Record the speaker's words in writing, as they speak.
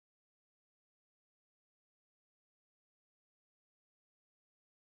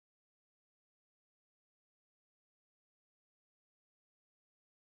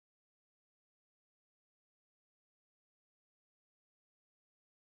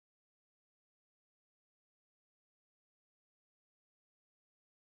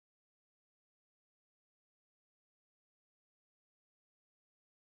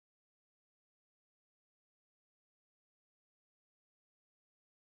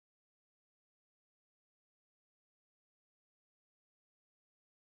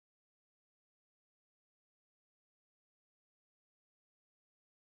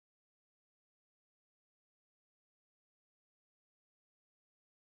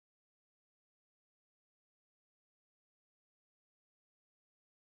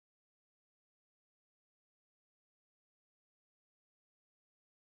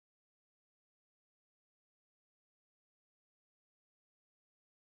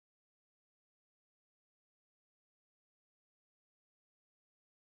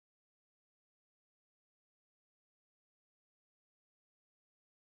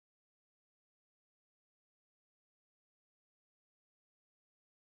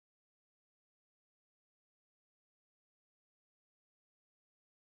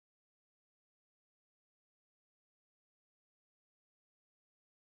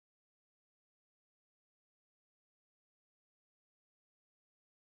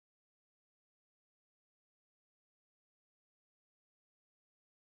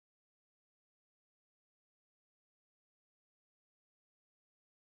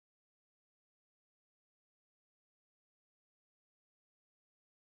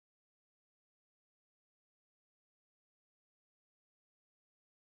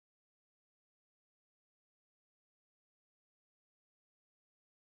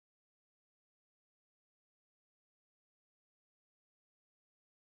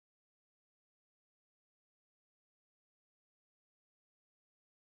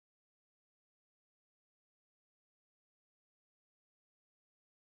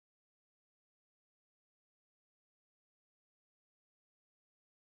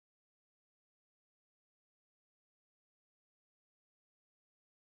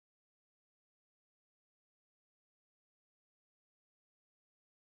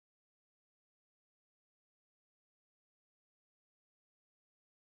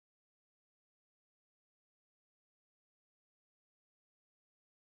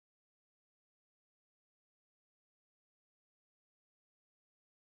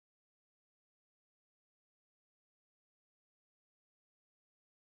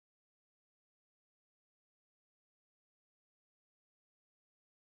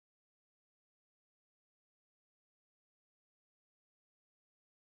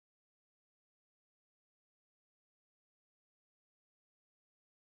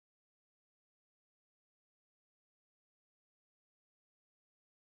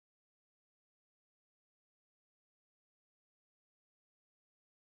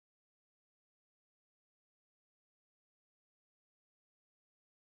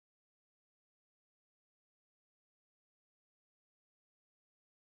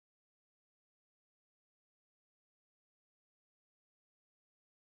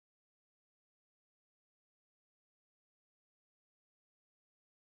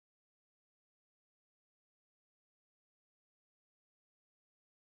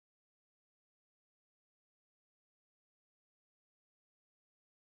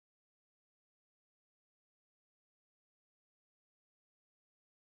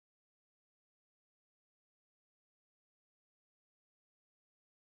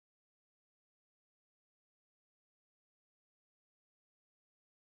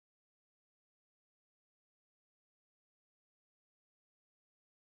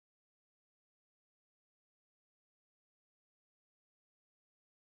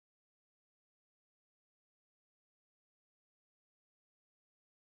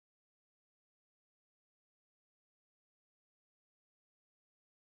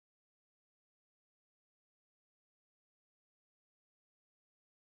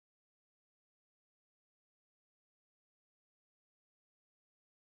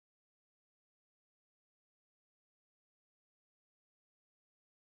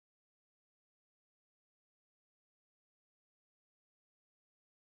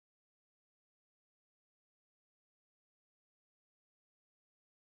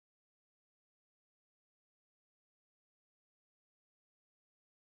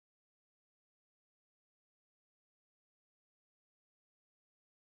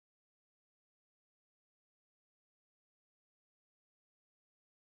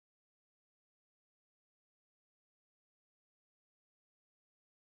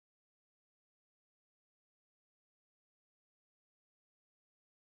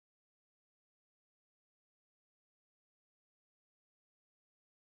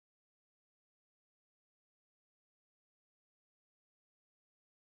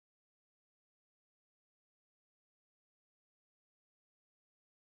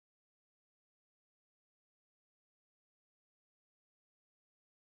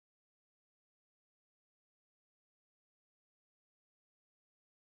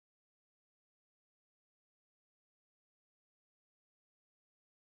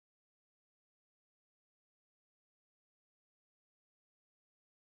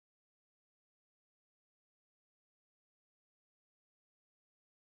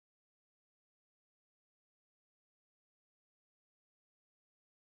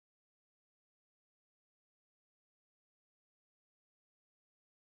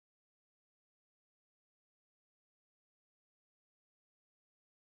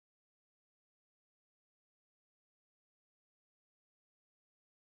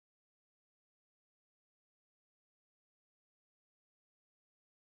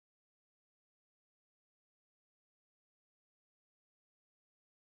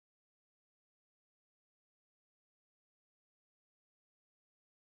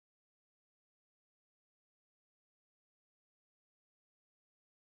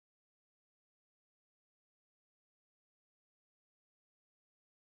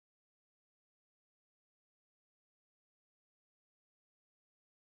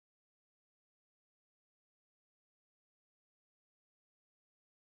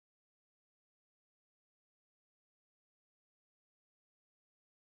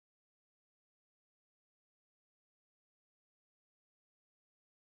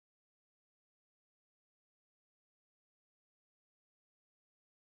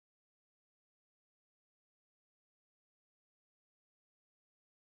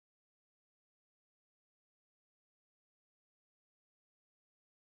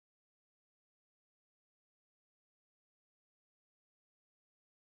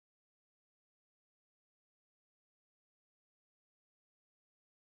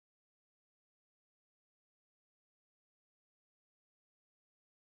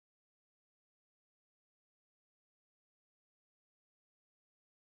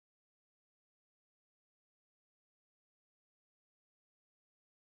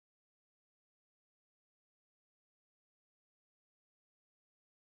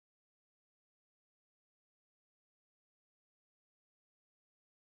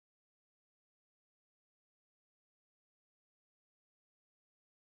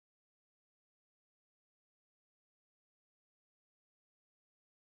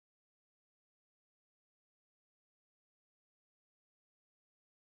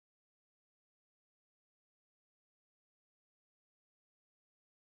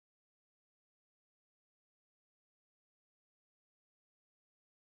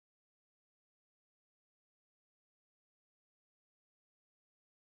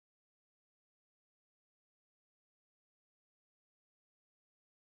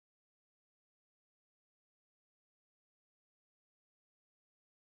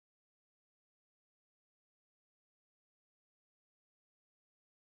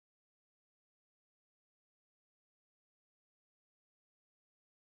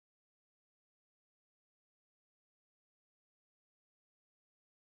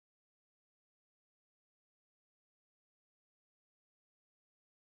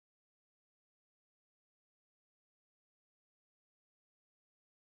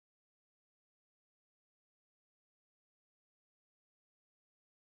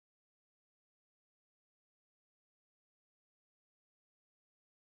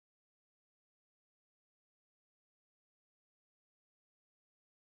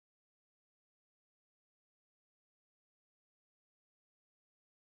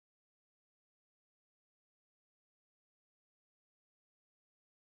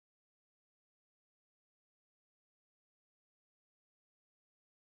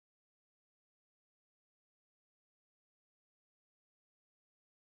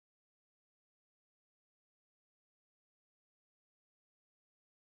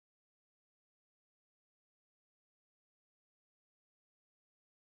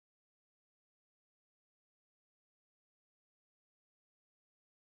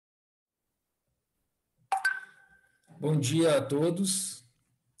Bom dia a todos.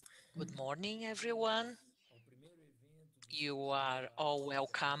 Good morning, everyone. You are all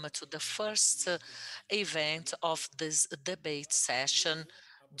welcome to the first event of this debate session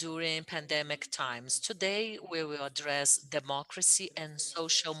during pandemic times. Today, we will address democracy and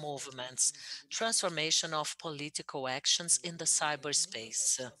social movements, transformation of political actions in the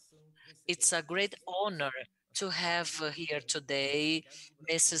cyberspace. It's a great honor to have here today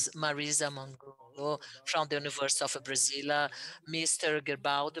Mrs. Marisa from the University of Brasilia, Mr.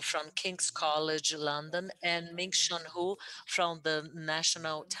 Gerbaudo from King's College London, and Ming-sho from the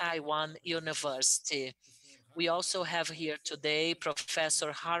National Taiwan University. We also have here today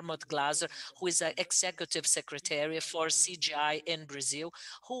Professor Harmut Glaser, who is an Executive Secretary for CGI in Brazil,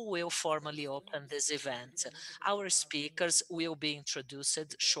 who will formally open this event. Our speakers will be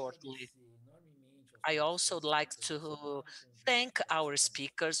introduced shortly. I also like to thank our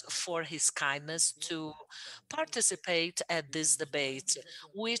speakers for his kindness to participate at this debate,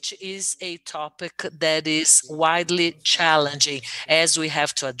 which is a topic that is widely challenging as we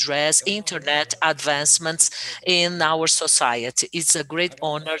have to address internet advancements in our society. It's a great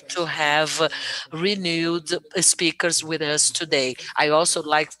honor to have renewed speakers with us today. I also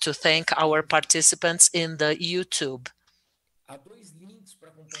like to thank our participants in the YouTube.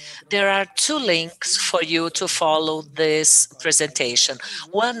 There are two links for you to follow this presentation.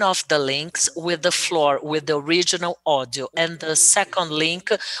 One of the links with the floor with the original audio, and the second link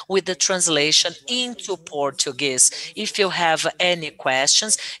with the translation into Portuguese. If you have any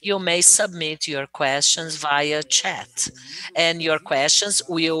questions, you may submit your questions via chat, and your questions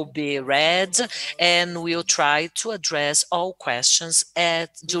will be read, and we'll try to address all questions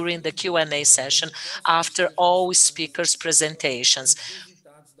during the Q&A session after all speakers' presentations.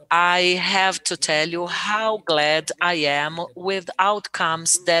 I have to tell you how glad I am with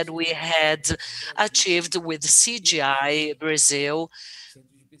outcomes that we had achieved with CGI Brazil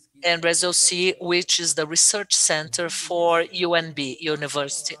and Brazil C, which is the research center for UNB,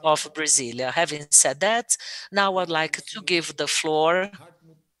 University of Brasilia. Having said that, now I'd like to give the floor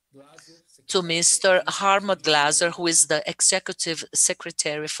to Mr. Harmut Glaser, who is the Executive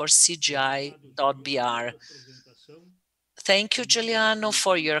Secretary for CGI.br. Thank you, Giuliano,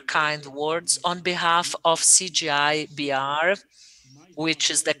 for your kind words. On behalf of CGI-BR,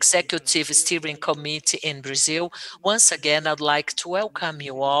 which is the Executive Steering Committee in Brazil, once again, I'd like to welcome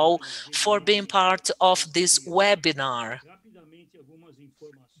you all for being part of this webinar.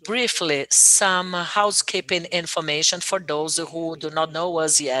 Briefly, some housekeeping information for those who do not know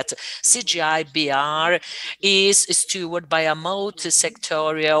us yet. CGI-BR is stewarded by a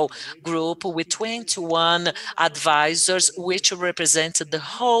multi-sectorial group with 21 advisors, which represent the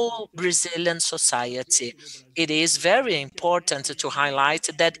whole Brazilian society. It is very important to highlight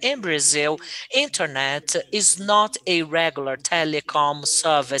that in Brazil, internet is not a regular telecom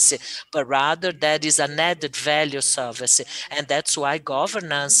service, but rather that is an added value service. And that's why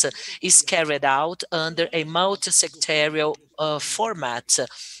governance is carried out under a multi-sectorial format.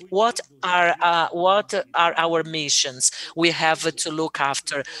 What are our missions? We have to look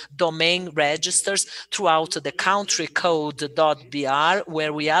after domain registers throughout the country code.br,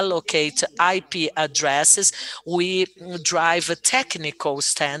 where we allocate IP addresses. We drive technical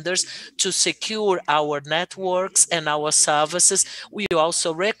standards to secure our networks and our services. We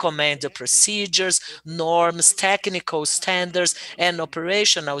also recommend the procedures, norms, technical standards, and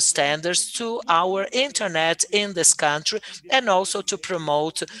operational standards to our internet in this country, and also to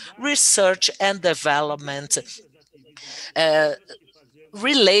promote research and development uh,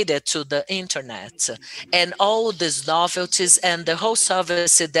 related to the internet and all these novelties and the whole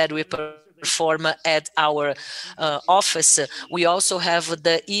service that we perform at our office. We also have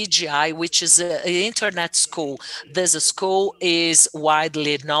the EGI, which is an internet school. This school is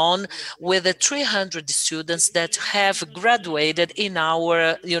widely known with 300 students that have graduated in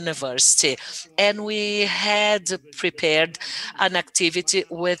our university. And we had prepared an activity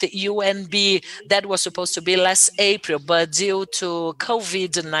with UNB that was supposed to be last April, but due to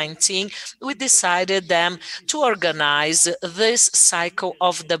COVID-19, we decided them to organize this cycle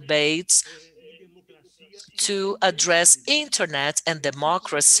of debates to address internet and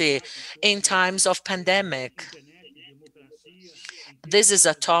democracy in times of pandemic. This is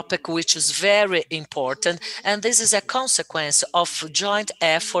a topic which is very important, and this is a consequence of joint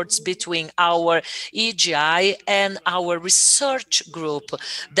efforts between our EGI and our research group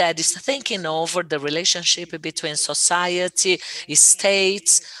that is thinking over the relationship between society,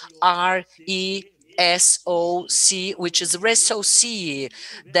 states, RE, RSOC, which is RSOC,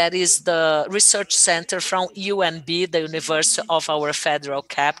 that is the research center from UNB, the University of our federal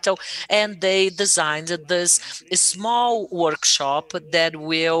capital, and they designed this small workshop that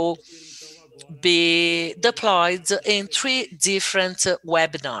will be deployed in three different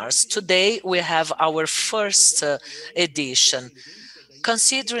webinars. Today, we have our first edition.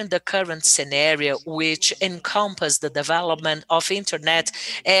 Considering the current scenario, which encompasses the development of internet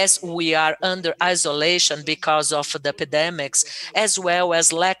as we are under isolation because of the epidemics, as well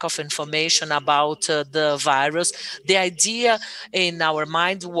as lack of information about the virus, the idea in our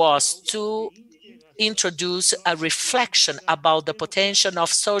mind was to introduce a reflection about the potential of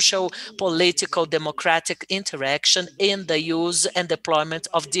social, political, democratic interaction in the use and deployment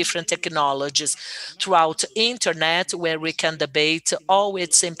of different technologies throughout internet, where we can debate all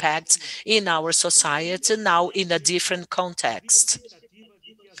its impacts in our society now in a different context.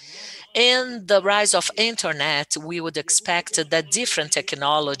 In the rise of internet, we would expect that different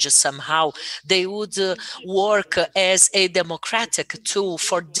technologies somehow they would work as a democratic tool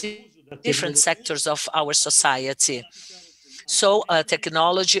for different sectors of our society. So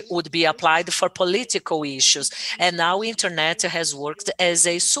technology would be applied for political issues. And now internet has worked as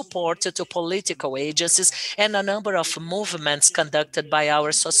a support to political agencies and a number of movements conducted by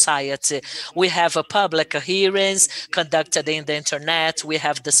our society. We have public hearings conducted in the internet. We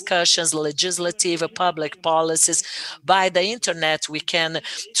have discussions, legislative, public policies. By the internet, we can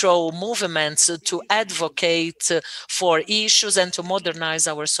throw movements to advocate for issues and to modernize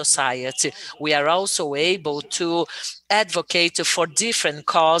our society. We are also able to advocate for different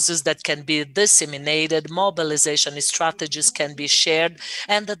causes that can be disseminated, mobilization strategies can be shared,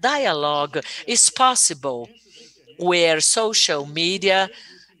 and the dialogue is possible where social media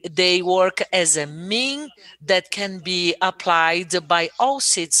they work as a mean that can be applied by all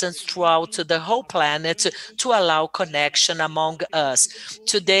citizens throughout the whole planet to allow connection among us.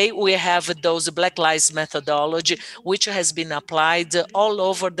 Today, we have those Black Lives methodology, which has been applied all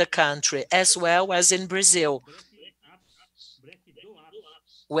over the country, as well as in Brazil,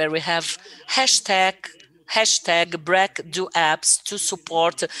 where we have hashtag break do apps to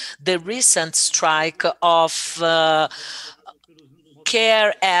support the recent strike of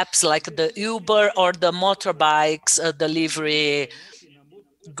care apps like the Uber or the motorbikes delivery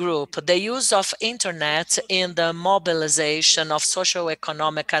group. The use of internet in the mobilization of social,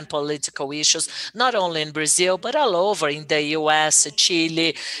 economic, and political issues, not only in Brazil, but all over in the US,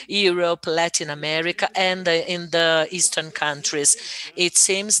 Chile, Europe, Latin America, and in the Eastern countries. It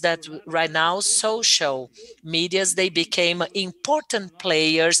seems that right now social medias, they became important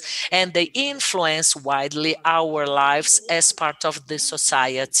players and they influence widely our lives as part of the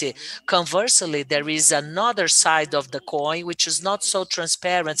society. Conversely, there is another side of the coin which is not so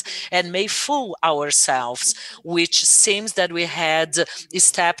transparent and may fool ourselves, which seems that we had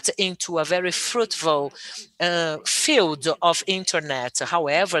stepped into a very fruitful field of internet.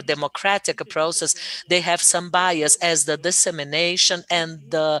 However, democratic process, they have some bias as the dissemination and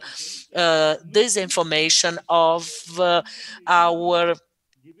the disinformation of our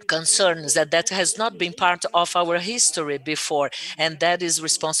concerns that has not been part of our history before, and that is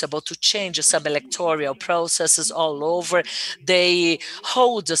responsible to change some electoral processes all over. They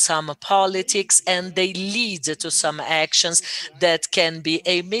hold some politics and they lead to some actions that can be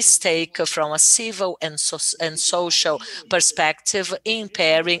a mistake from a civil and, and social perspective,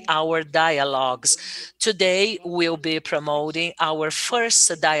 impairing our dialogues. Today, we'll be promoting our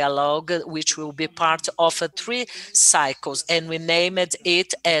first dialogue, which will be part of three cycles, and we named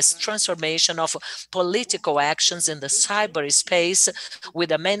it as Transformation of Political Actions in the Cyberspace,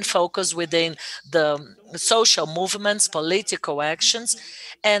 with a main focus within the social movements, political actions,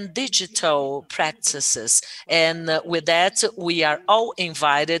 and digital practices. And with that, we are all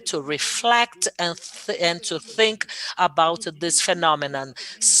invited to reflect and to think about this phenomenon,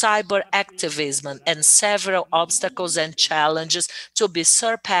 cyber activism, and several obstacles and challenges to be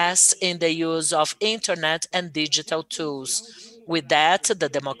surpassed in the use of internet and digital tools. With that, the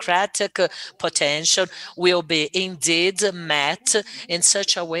democratic potential will be indeed met in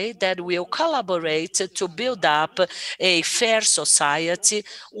such a way that we'll collaborate to build up a fair society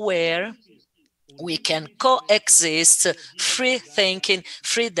where we can coexist free thinking,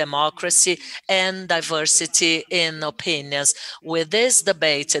 free democracy, and diversity in opinions. With this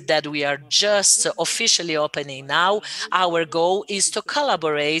debate that we are just officially opening now, our goal is to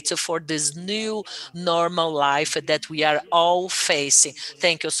collaborate for this new normal life that we are all facing.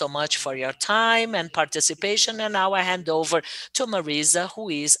 Thank you so much for your time and participation. And now I hand over to Marisa, who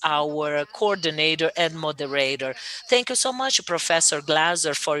is our coordinator and moderator. Thank you so much, Professor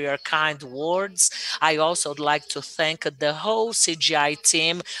Glaser, for your kind words. fields. I also would like to thank the whole CGI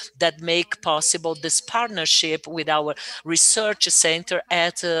team that make possible this partnership with our research center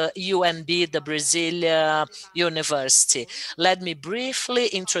at UNB, the Brasilia University. Let me briefly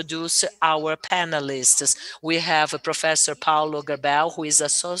introduce our panelists. We have Professor Paolo Gerbaudo, who is a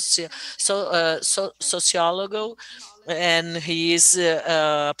sociologist, and he is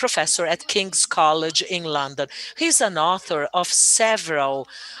a professor at King's College in London. He's an author of several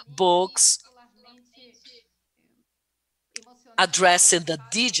books addressing the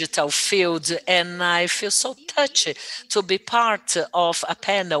digital field, and I feel so touched to be part of a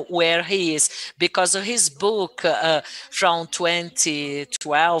panel where he is, because of his book from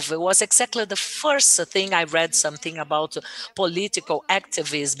 2012. It was exactly the first thing I read something about political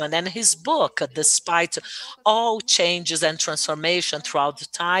activism, and his book, despite all changes and transformation throughout the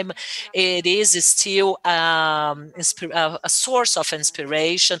time, it is still a source of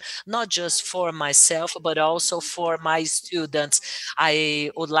inspiration, not just for myself, but also for my students. I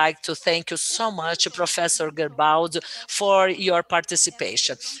would like to thank you so much, Professor Gerbaudo, for your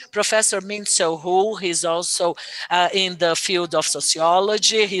participation. Professor Ming-sho, he's also in the field of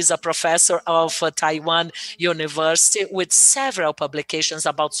sociology. He's a professor of Taiwan University with several publications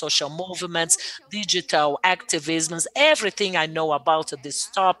about social movements, digital activisms, everything I know about this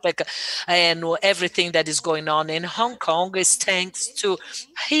topic and everything that is going on in Hong Kong is thanks to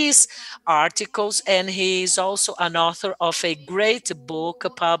his articles, and he is also an author of a great book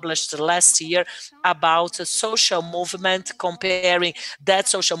published last year about a social movement, comparing that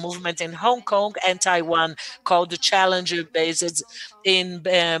social movement in Hong Kong and Taiwan, called the Challenger Based in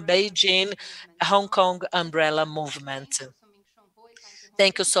Beijing, Hong Kong Umbrella Movement.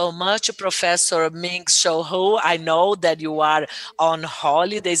 Thank you so much, Professor Ming-sho. I know that you are on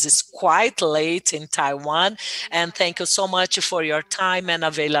holidays. It's quite late in Taiwan. And thank you so much for your time and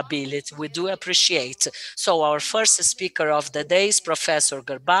availability. We do appreciate. So our first speaker of the day is Professor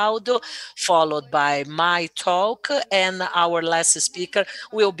Gerbaudo, followed by my talk. And our last speaker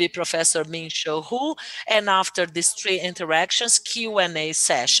will be Professor Ming-sho. And after these three interactions, Q&A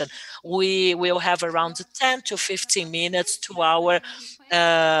session. We will have around 10 to 15 minutes to our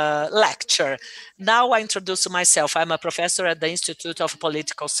lecture. Now I introduce myself. I'm a professor at the Institute of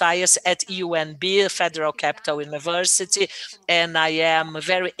Political Science at UNB, Federal Capital University, and I am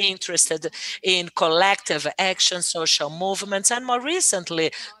very interested in collective action, social movements, and more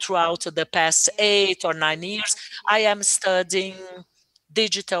recently, throughout the past 8 or 9 years, I am studying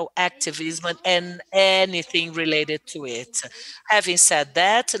digital activism and anything related to it. Having said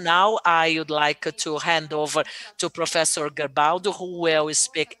that, now I would like to hand over to Professor Gerbaudo, who will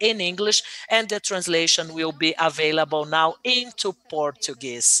speak in English, and the translation will be available now into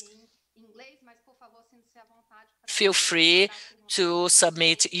Portuguese. Feel free to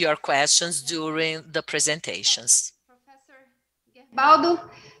submit your questions during the presentations. Professor Gerbaudo,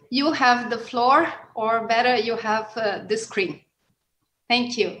 you have the floor, or better, you have the screen.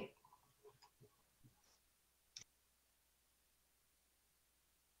 Thank you.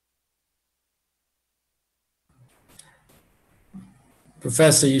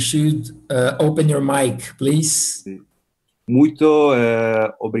 Professor, you should open your mic, please. Muito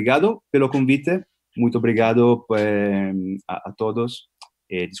obrigado pelo convite. Muito obrigado a todos.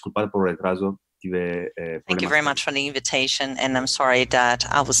 Disculpad por el retraso. Thank you very much for the invitation, and I'm sorry that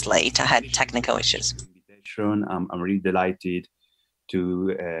I was late. I had technical issues. I'm really delighted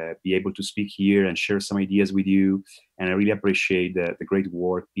to be able to speak here and share some ideas with you. And I really appreciate the great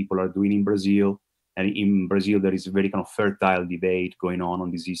work people are doing in Brazil. And in Brazil, there is a very kind of fertile debate going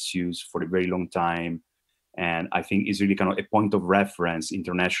on these issues for a very long time. And I think it's really kind of a point of reference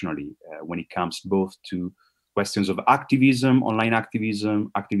internationally when it comes both to questions of activism, online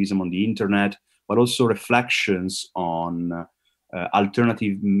activism, activism on the internet, but also reflections on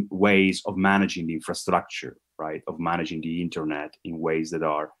alternative ways of managing the infrastructure, right, of managing the internet in ways that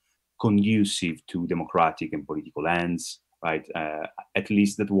are conducive to democratic and political ends, right? At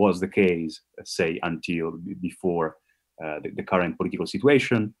least that was the case, say, until before the current political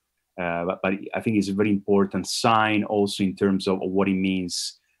situation. But I think it's a very important sign also in terms of what it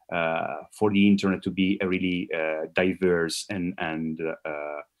means for the internet to be a really diverse and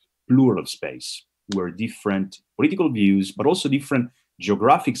plural space where different political views, but also different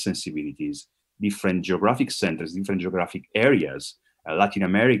geographic sensibilities, different geographic centers, different geographic areas, Latin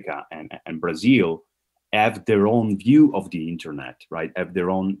America and Brazil, have their own view of the internet, right? Have their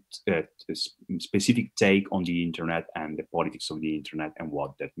own specific take on the internet and the politics of the internet and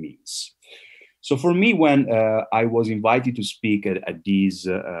what that means. So for me, when I was invited to speak at this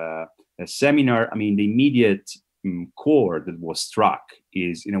seminar, I mean, the immediate chord that was struck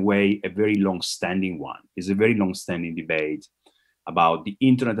is, in a way, a very long-standing one. It's a very long-standing debate about the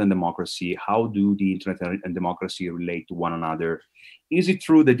internet and democracy. How do the internet and democracy relate to one another? Is it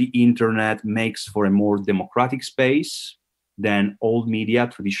true that the internet makes for a more democratic space than old media,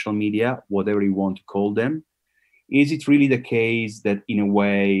 traditional media, whatever you want to call them? Is it really the case that, in a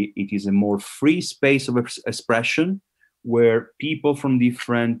way, it is a more free space of expression where people from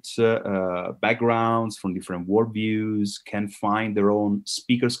different backgrounds, from different worldviews can find their own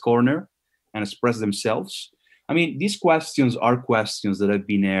speaker's corner and express themselves? I mean, these questions are questions that have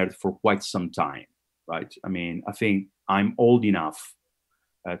been aired for quite some time, right? I mean, I think I'm old enough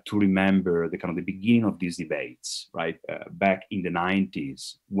to remember the kind of the beginning of these debates, right? Back in the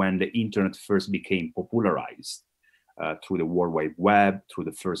 90s, when the internet first became popularized through the World Wide Web, through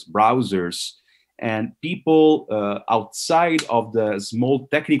the first browsers, and people outside of the small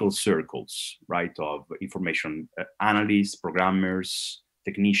technical circles, right, of information analysts, programmers,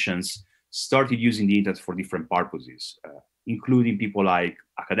 technicians, started using the internet for different purposes, including people like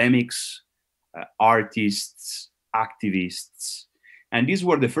academics, artists, activists. And these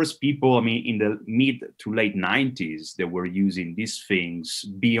were the first people, I mean, in the mid to late 90s, that were using these things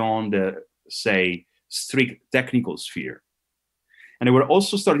beyond the, say, strict technical sphere. And they were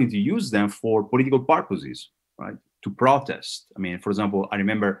also starting to use them for political purposes, right? To protest. I mean, for example, I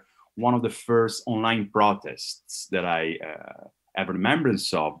remember one of the first online protests that I have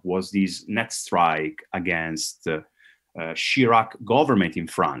remembrance of was this net strike against Chirac government in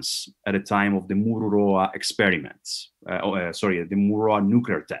France at the time of the Mururoa experiments. The Mururoa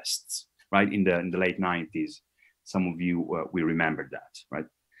nuclear tests, right? In the late 90s. Some of you will remember that, right?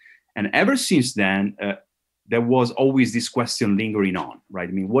 And ever since then, there was always this question lingering on, right?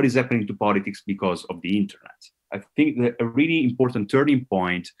 I mean, what is happening to politics because of the internet? I think that a really important turning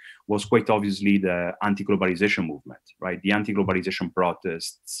point was quite obviously the anti-globalization movement, right? The anti-globalization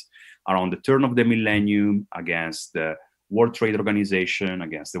protests around the turn of the millennium against the World Trade Organization,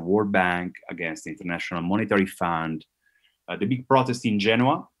 against the World Bank, against the International Monetary Fund, the big protest in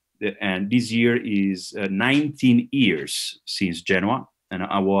Genoa. And this year is 19 years since Genoa. And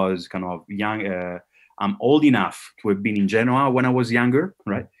I was kind of young, I'm old enough to have been in Genoa when I was younger,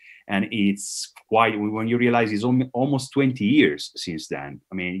 right? And it's quite, when you realize it's almost 20 years since then,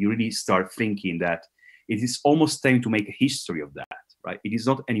 I mean, you really start thinking that it is almost time to make a history of that, right? It is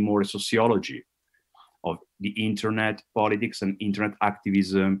not anymore a sociology of the internet politics and internet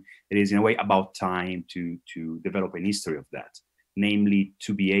activism. It is in a way about time to develop an history of that, namely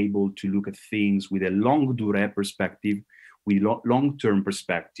to be able to look at things with a longue durée perspective, with long-term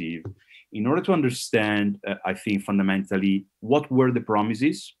perspective, in order to understand, I think, fundamentally, what were the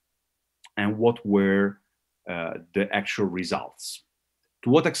promises and what were the actual results. To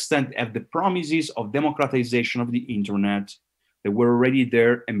what extent have the promises of democratization of the internet that were already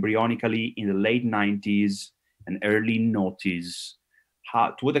there embryonically in the late 90s and early noughties,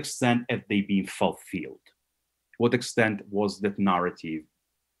 to what extent have they been fulfilled? To what extent was that narrative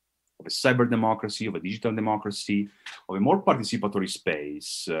of a cyber democracy, of a digital democracy, of a more participatory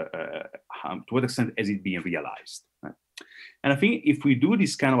space, to what extent has it been realized? Right? And I think if we do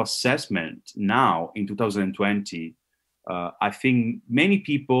this kind of assessment now in 2020, I think many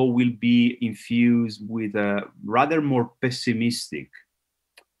people will be infused with a rather more pessimistic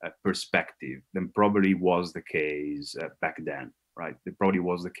perspective than probably was the case back then, right? That probably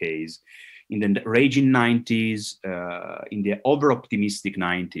was the case in the raging 90s, in the over-optimistic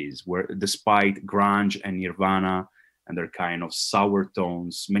 90s, where despite grunge and Nirvana and their kind of sour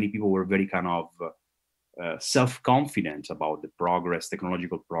tones, many people were very kind of self-confident about the progress,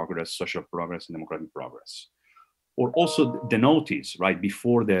 technological progress, social progress, and democratic progress. Or also the notice, right,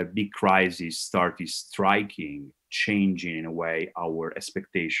 before the big crisis started striking, changing in a way our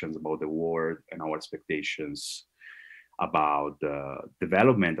expectations about the world and our expectations about the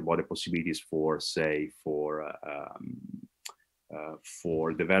development, about the possibilities for, say, for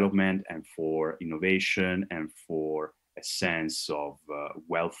development and for innovation and for a sense of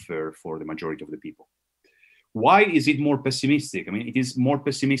welfare for the majority of the people. Why is it more pessimistic? I mean, it is more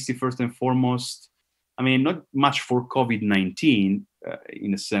pessimistic first and foremost, I mean, not much for COVID-19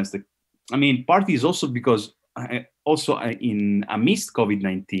 in the sense that, I mean, partly is also because in amidst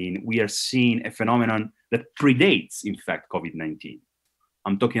COVID-19, we are seeing a phenomenon that predates, in fact, COVID-19.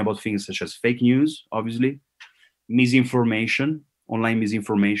 I'm talking about things such as fake news, obviously, misinformation, online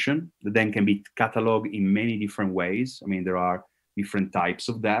misinformation, that then can be cataloged in many different ways. I mean, there are different types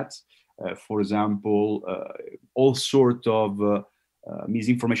of that. For example, all sorts of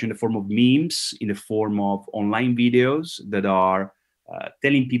misinformation in the form of memes, in the form of online videos that are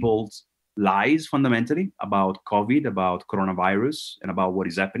telling people lies fundamentally about COVID, about coronavirus, and about what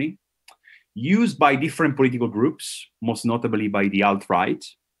is happening, used by different political groups, most notably by the alt-right,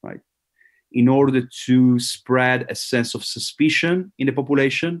 right, in order to spread a sense of suspicion in the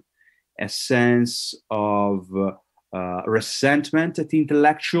population, a sense of resentment at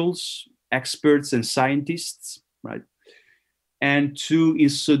intellectuals, experts, and scientists, right? And to, in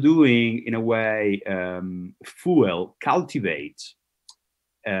so doing, in a way, cultivate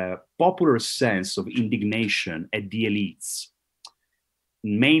a popular sense of indignation at the elites,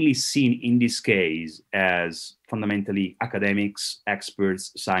 mainly seen in this case as fundamentally academics,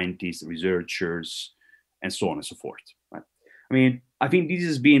 experts, scientists, researchers, and so on and so forth. Right? I mean, I think this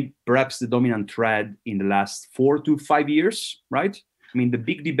has been perhaps the dominant thread in the last 4 to 5 years, right? I mean, the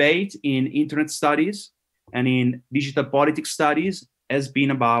big debate in internet studies and in digital politics studies has been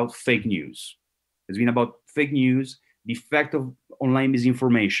about fake news. It's been about fake news, the effect of online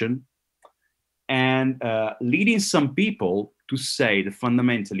misinformation, and leading some people to say that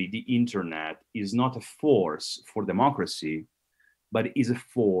fundamentally the internet is not a force for democracy, but is a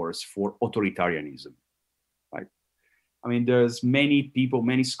force for authoritarianism, right? I mean, there's many people,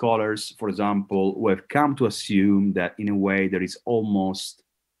 many scholars, for example, who have come to assume that in a way there is almost,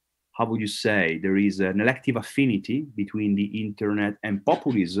 how would you say, there is an elective affinity between the internet and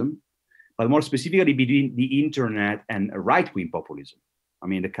populism, but more specifically between the internet and right-wing populism. I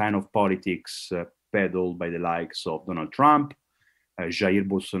mean, the kind of politics peddled by the likes of Donald Trump, Jair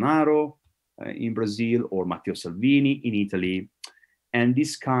Bolsonaro in Brazil, or Matteo Salvini in Italy, and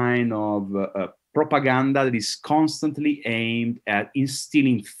this kind of propaganda that is constantly aimed at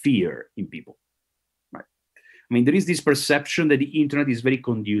instilling fear in people. Right? I mean, there is this perception that the internet is very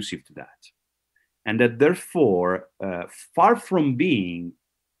conducive to that, and that therefore, far from being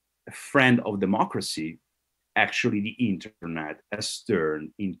a friend of democracy, actually the internet has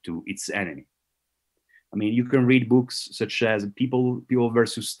turned into its enemy. I mean, you can read books such as People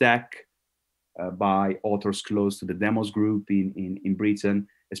versus Tech by authors close to the Demos group in Britain,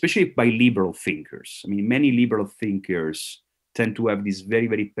 especially by liberal thinkers. I mean, many liberal thinkers tend to have this very,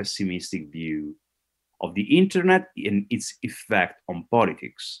 very pessimistic view of the internet and its effect on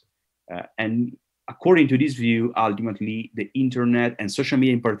politics. And according to this view, ultimately, the internet and social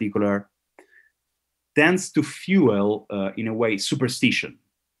media in particular tends to fuel, in a way, superstition.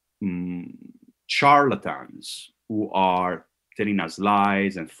 Charlatans who are telling us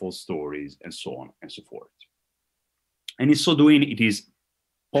lies and false stories and so on and so forth. And in so doing, it is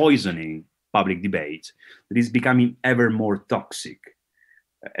poisoning public debate that is becoming ever more toxic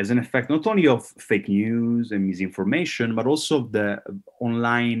as an effect not only of fake news and misinformation, but also of the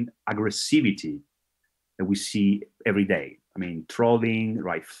online aggressivity that we see every day. I mean, trolling,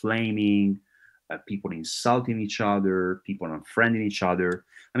 right, flaming, people insulting each other, people unfriending each other.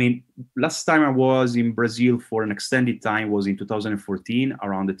 I mean, last time I was in Brazil for an extended time was in 2014,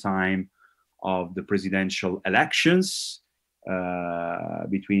 around the time of the presidential elections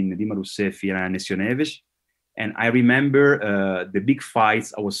between Dilma Rousseff and Aécio Neves. And I remember the big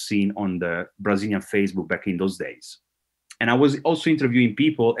fights I was seeing on the Brazilian Facebook back in those days. And I was also interviewing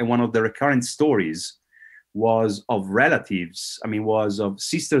people, and one of the recurrent stories was of relatives, was of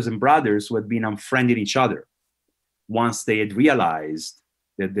sisters and brothers who had been unfriending each other once they had realized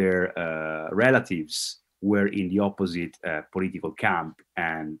that their relatives were in the opposite political camp,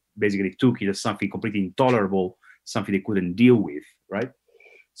 and basically took it as something completely intolerable, something they couldn't deal with, right?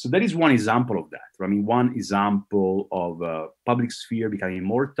 So that is one example of that. I mean, one example of public sphere becoming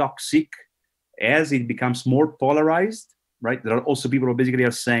more toxic as it becomes more polarized, right? There are also people who basically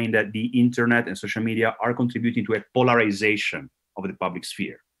are saying that the internet and social media are contributing to a polarization of the public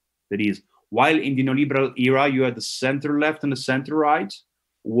sphere. That is, while in the neoliberal era, you had the center left and the center right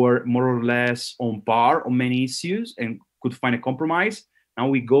were more or less on par on many issues and could find a compromise. Now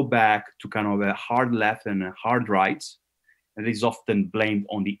we go back to kind of a hard left and a hard right. And it is often blamed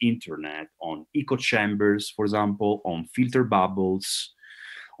on the internet, on echo chambers, for example, on filter bubbles,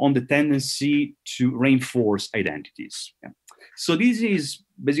 on the tendency to reinforce identities. Yeah. So this is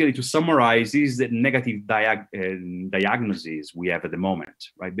basically, to summarize, this is the negative diagnosis we have at the moment,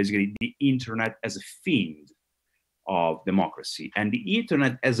 right? Basically, the internet as a fiend of democracy, and the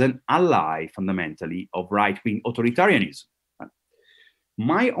internet as an ally, fundamentally, of right-wing authoritarianism.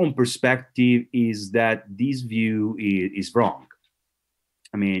 My own perspective is that this view is wrong.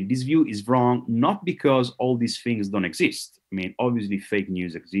 I mean, this view is wrong not because all these things don't exist. I mean, obviously fake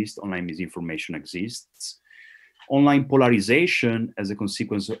news exists, online misinformation exists, online polarization as a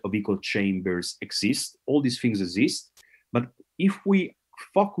consequence of echo chambers exists, all these things exist. But if we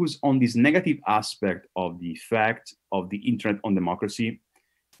focus on this negative aspect of the effect of the internet on democracy,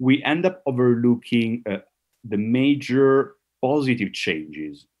 we end up overlooking the major positive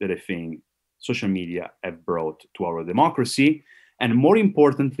changes that I think social media have brought to our democracy. And more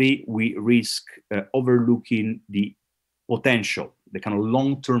importantly, we risk overlooking the potential, the kind of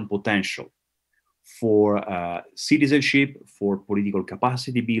long-term potential for citizenship, for political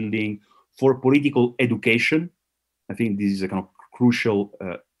capacity building, for political education. I think this is a kind of crucial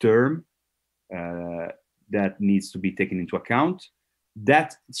term that needs to be taken into account.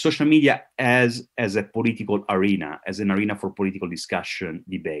 That social media as a political arena, as an arena for political discussion,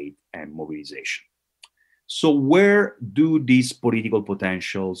 debate, and mobilization. So where do these political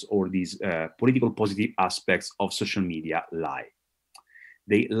potentials or these political positive aspects of social media lie?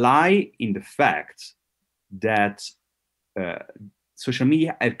 They lie in the fact that social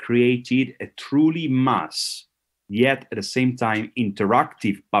media have created a truly mass, yet at the same time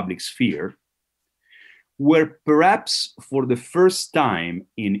interactive public sphere, where perhaps for the first time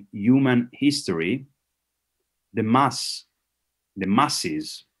in human history, the masses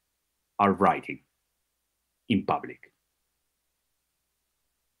are writing in public.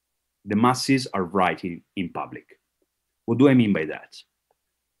 The masses are writing in public. What do I mean by that?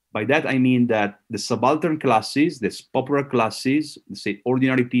 By that, I mean that the subaltern classes, the popular classes, let's say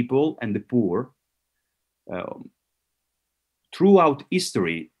ordinary people and the poor, throughout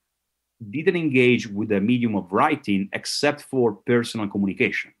history, didn't engage with the medium of writing except for personal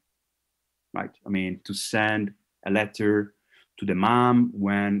communication, right? I mean, to send a letter to the mom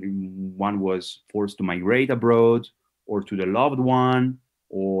when one was forced to migrate abroad, or to the loved one,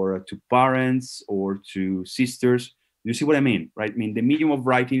 or to parents, or to sisters. You see what I mean, right? I mean, the medium of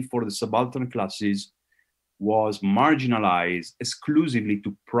writing for the subaltern classes was marginalized exclusively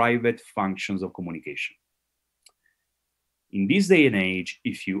to private functions of communication. In this day and age,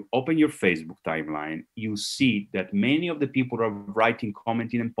 if you open your Facebook timeline, you see that many of the people who are writing,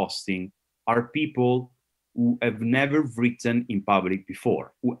 commenting, and posting are people who have never written in public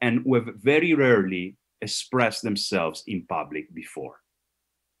before, and who have very rarely expressed themselves in public before.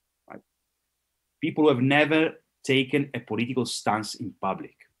 Right? People who have never taken a political stance in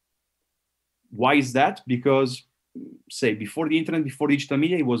public. Why is that? Because, say, before the internet, before digital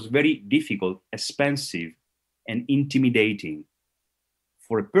media, it was very difficult, expensive, and intimidating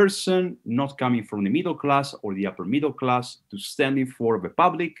for a person not coming from the middle class or the upper middle class to stand in front of a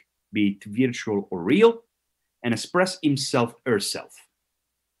public, be it virtual or real, and express himself or herself.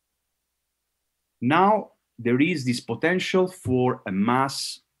 Now there is this potential for a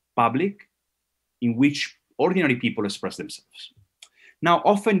mass public in which ordinary people express themselves. Now,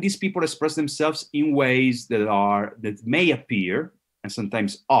 often these people express themselves in ways that may appear, and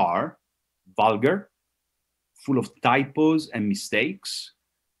sometimes are, vulgar, full of typos and mistakes,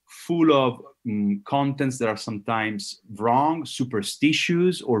 full of contents that are sometimes wrong,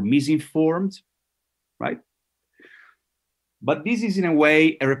 superstitious, or misinformed, right? But this is in a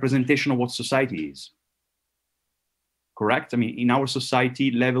way a representation of what society is. Correct? I mean, in our society,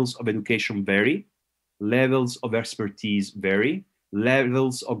 levels of education vary, levels of expertise vary,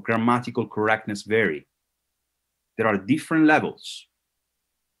 levels of grammatical correctness vary. There are different levels.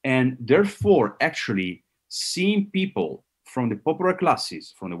 And therefore, actually, seeing people from the popular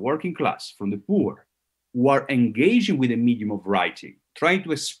classes, from the working class, from the poor, who are engaging with the medium of writing, trying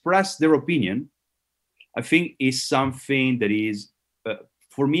to express their opinion, I think is something that is,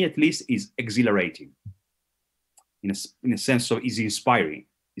 for me at least, is exhilarating. In a sense of is inspiring,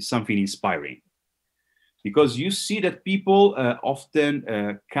 is something inspiring. Because you see that people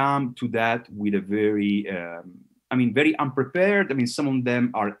often come to that with a very, very unprepared. I mean, some of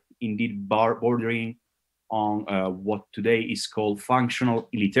them are indeed bordering on what today is called functional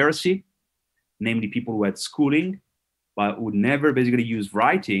illiteracy, namely people who had schooling, but would never basically use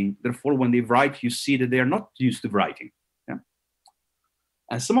writing. Therefore, when they write, you see that they are not used to writing. Yeah?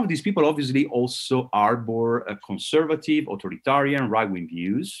 And some of these people obviously also harbor conservative, authoritarian, right-wing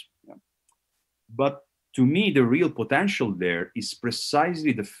views. Yeah? But to me, the real potential there is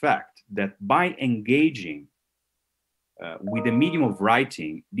precisely the fact that by engaging with the medium of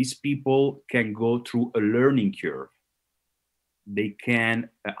writing, these people can go through a learning curve. They can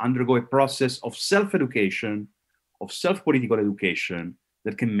undergo a process of self-education, of self-political education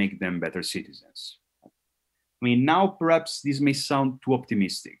that can make them better citizens. I mean, now perhaps this may sound too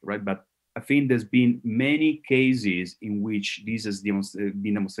optimistic, right? But I think there's been many cases in which this has been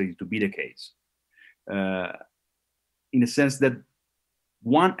demonstrated to be the case. In a sense that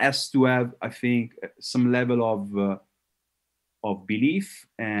one has to have, I think, some level of belief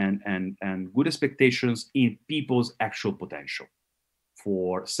and good expectations in people's actual potential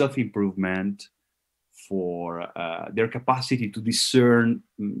for self-improvement, for their capacity to discern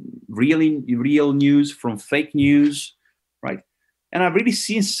real news from fake news, right? And I've really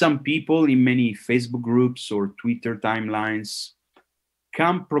seen some people in many Facebook groups or Twitter timelines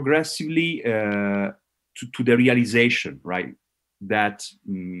come progressively to the realization, right, that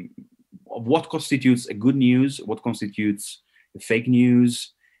what constitutes a good news, what constitutes fake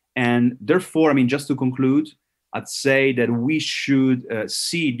news. And therefore, I mean, just to conclude, I'd say that we should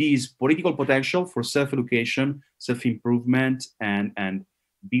see this political potential for self-education, self-improvement, and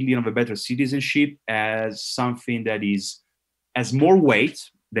building of a better citizenship as something that has more weight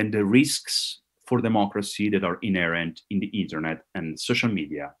than the risks for democracy that are inherent in the internet and social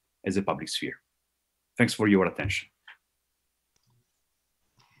media as a public sphere. Thanks for your attention.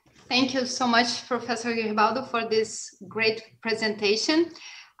 Thank you so much, Professor Gerbaudo, for this great presentation.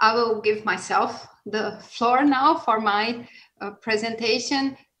 I will give myself the floor now for my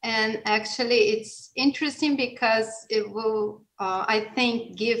presentation. And actually, it's interesting because it will, I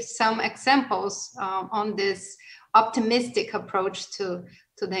think, give some examples on this optimistic approach to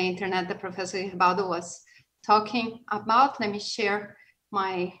the internet that Professor Gerbaudo was talking about. Let me share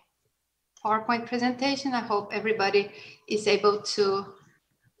my PowerPoint presentation. I hope everybody is able to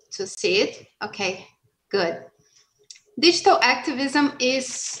see it. Okay, good. Digital activism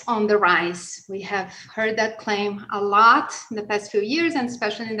is on the rise. We have heard that claim a lot in the past few years, and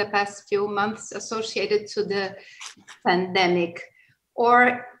especially in the past few months associated to the pandemic.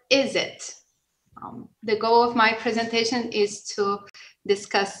 Or is it? The goal of my presentation is to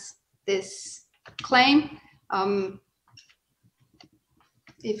discuss this claim.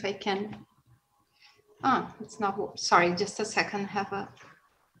 If I can, it's not, sorry, just a second,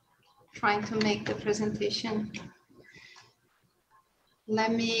 trying to make the presentation.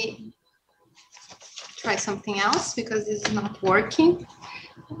 Let me try something else because this is not working.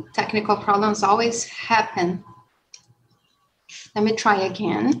 Technical problems always happen. Let me try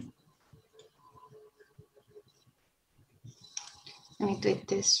again. Let me do it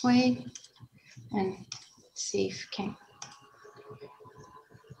this way and see if I can.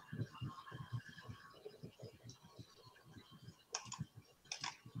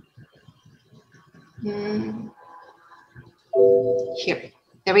 Here,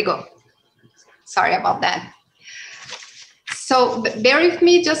 there we go. Sorry about that. So bear with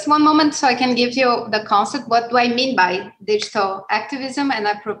me just one moment so I can give you the concept. What do I mean by digital activism? And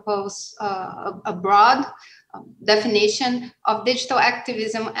I propose a broad definition of digital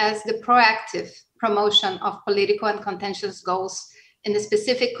activism as the proactive promotion of political and contentious goals in a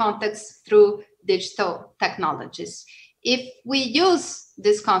specific context through digital technologies. If we use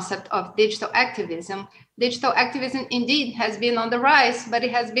this concept of digital activism indeed has been on the rise, but it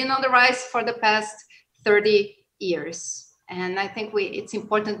has been on the rise for the past 30 years. And I think it's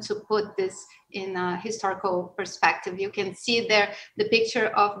important to put this in a historical perspective. You can see there the picture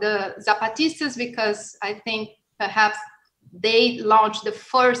of the Zapatistas, because I think perhaps they launched the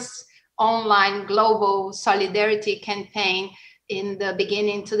first online global solidarity campaign in the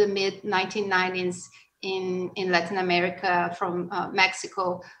beginning to the mid 1990s in Latin America, from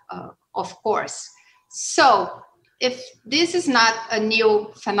Mexico, of course. So if this is not a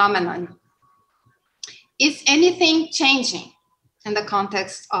new phenomenon, is anything changing in the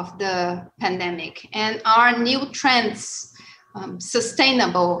context of the pandemic? And are new trends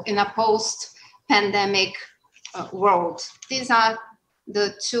sustainable in a post-pandemic world? These are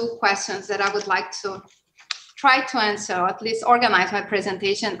the two questions that I would like to try to answer, or at least organize my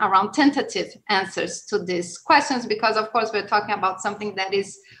presentation around tentative answers to these questions, because of course we're talking about something that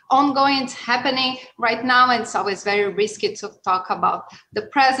is ongoing, it's happening right now, and it's always very risky to talk about the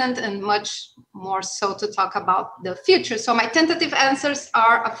present and much more so to talk about the future. So my tentative answers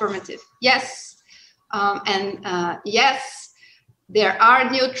are affirmative. Yes, yes, there are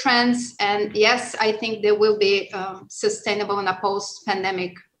new trends, and yes, I think they will be sustainable in a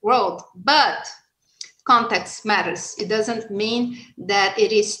post-pandemic world, but context matters. It doesn't mean that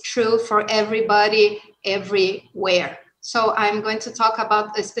it is true for everybody, everywhere. So I'm going to talk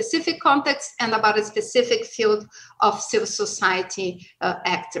about a specific context and about a specific field of civil society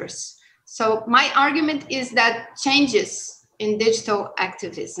actors. So my argument is that changes in digital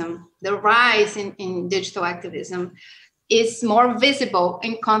activism, the rise in digital activism, is more visible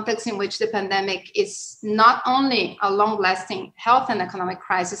in contexts in which the pandemic is not only a long-lasting health and economic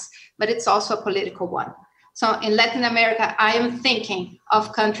crisis, but it's also a political one. So in Latin America, I am thinking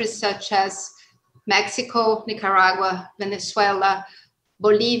of countries such as Mexico, Nicaragua, Venezuela,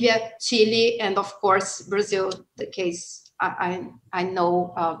 Bolivia, Chile, and of course, Brazil, the case I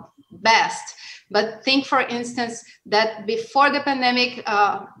know best. But think, for instance, that before the pandemic,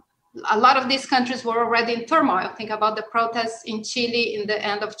 a lot of these countries were already in turmoil. Think about the protests in Chile in the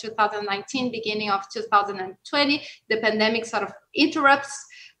end of 2019, beginning of 2020. The pandemic sort of interrupts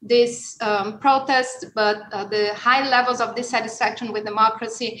this protest, but the high levels of dissatisfaction with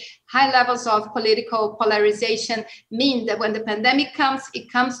democracy, high levels of political polarization mean that when the pandemic comes,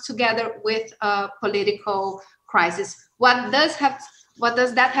 it comes together with a political crisis. What does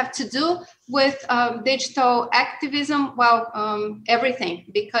that have to do with digital activism? Well, everything,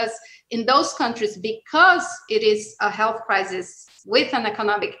 because in those countries, because it is a health crisis with an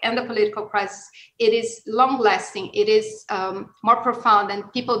economic and a political crisis, it is long lasting, it is more profound,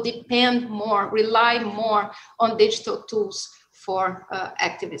 and people depend more, rely more on digital tools for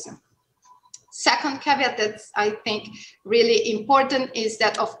activism. Second caveat that's, I think, really important is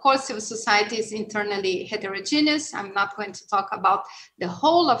that, of course, civil society is internally heterogeneous. I'm not going to talk about the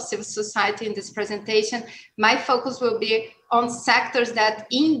whole of civil society in this presentation. My focus will be on sectors that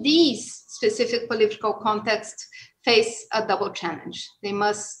in these specific political contexts face a double challenge. They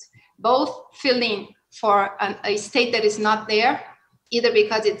must both fill in for a state that is not there, either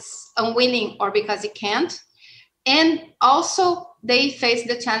because it's unwilling or because it can't. And also they face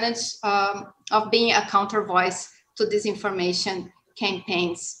the challenge of being a counter voice to disinformation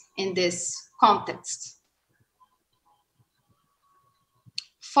campaigns in this context.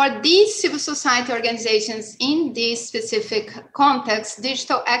 For these civil society organizations in this specific context,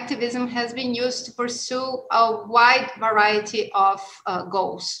 digital activism has been used to pursue a wide variety of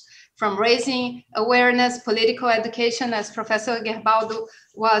goals, from raising awareness, political education, as Professor Gerbaudo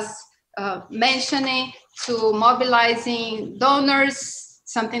was mentioning, to mobilizing donors,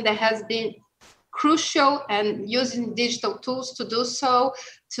 something that has been crucial, and using digital tools to do so,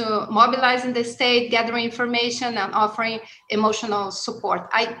 to mobilizing the state, gathering information, and offering emotional support.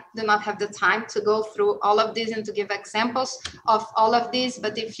 I do not have the time to go through all of these and to give examples of all of these,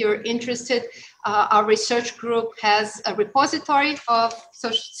 but if you're interested, our research group has a repository of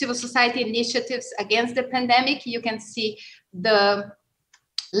civil society initiatives against the pandemic. You can see the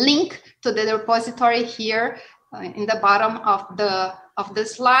link to the repository here in the bottom of the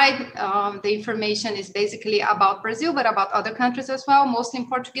slide. The information is basically about Brazil, but about other countries as well, mostly in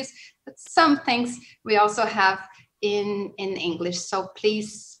Portuguese, but some things we also have in English. So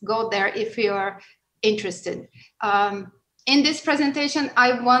please go there if you're interested. In this presentation,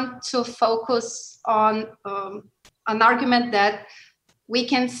 I want to focus on an argument that we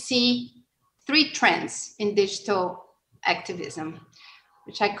can see three trends in digital activism,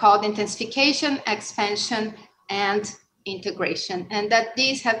 which I called intensification, expansion, and integration, and that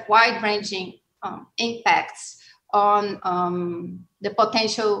these have wide-ranging impacts on the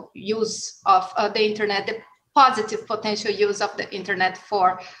potential use of the internet, the positive potential use of the internet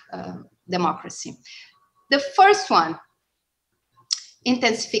for democracy. The first one,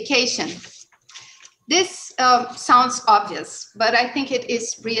 intensification. This sounds obvious, but I think it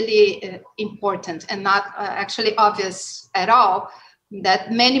is really important and not actually obvious at all,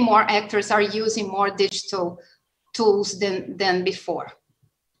 that many more actors are using more digital tools than before,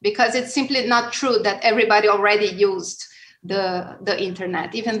 because it's simply not true that everybody already used the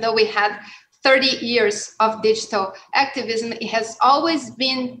internet. Even though we had 30 years of digital activism, it has always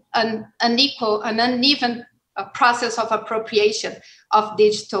been an uneven process of appropriation of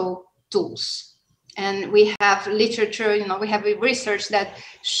digital tools. And we have literature, we have research that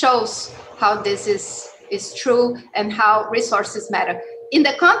shows how this is true and how resources matter. In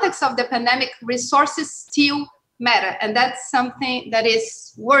the context of the pandemic, resources still matter, and that's something that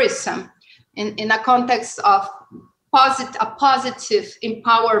is worrisome in a context of a positive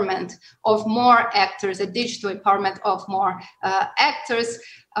empowerment of more actors, a digital empowerment of more actors.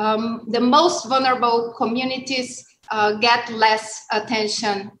 The most vulnerable communities get less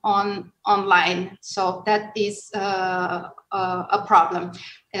attention online, so that is a problem.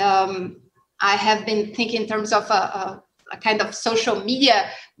 I have been thinking in terms of a kind of social media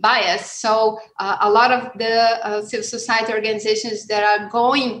bias. So a lot of the civil society organizations that are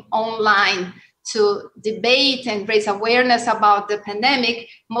going online to debate and raise awareness about the pandemic,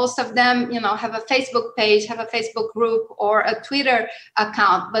 most of them, have a Facebook page, have a Facebook group, or a Twitter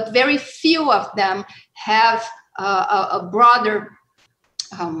account, but very few of them have a broader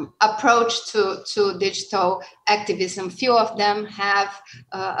approach to digital activism. Few of them have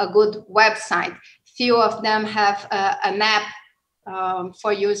a good website. Few of them have an app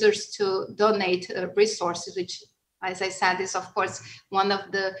for users to donate resources, which, as I said, is of course one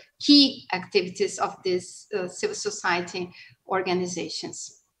of the key activities of these civil society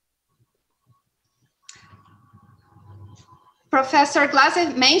organizations. Professor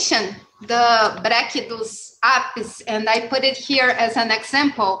Glaser mentioned the Brequidos apps, and I put it here as an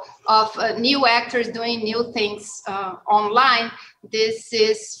example of new actors doing new things online. This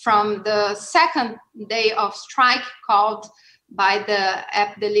is from the second day of strike called by the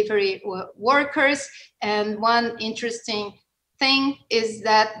app delivery workers. And one interesting thing is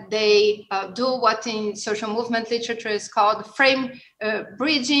that they do what in social movement literature is called frame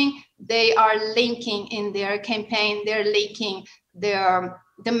bridging. They are linking in their campaign, they're linking their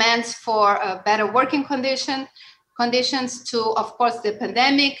demands for better working conditions to, of course, the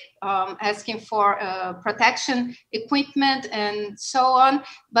pandemic, asking for protection equipment and so on,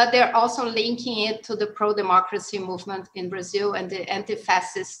 but they're also linking it to the pro-democracy movement in Brazil and the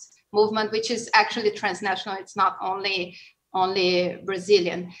anti-fascist movement, which is actually transnational. It's not only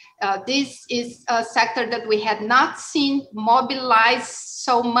Brazilian. This is a sector that we had not seen mobilized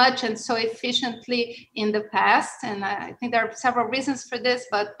so much and so efficiently in the past. And I think there are several reasons for this,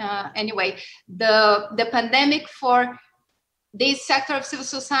 but anyway, the pandemic for this sector of civil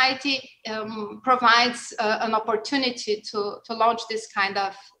society provides an opportunity to launch this kind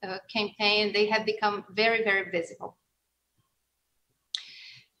of campaign. They have become very, very visible.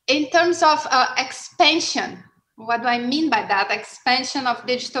 In terms of expansion, what do I mean by that? Expansion of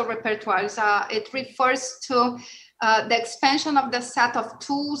digital repertoires. It refers to the expansion of the set of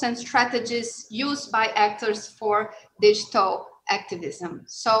tools and strategies used by actors for digital activism.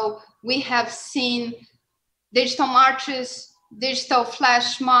 So we have seen digital marches, digital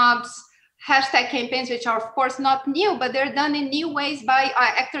flash mobs, hashtag campaigns, which are of course not new, but they're done in new ways by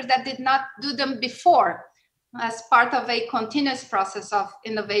actors that did not do them before, as part of a continuous process of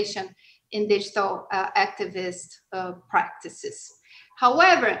innovation in digital activist practices.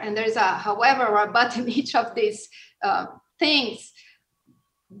 However, and there's a however or a but in each of these things,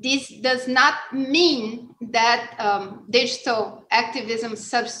 this does not mean that digital activism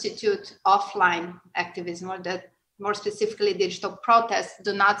substitute offline activism, or that more specifically digital protests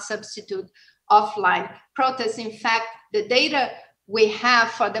do not substitute offline protests. In fact, the data we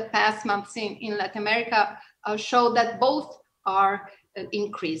have for the past months in Latin America show that both are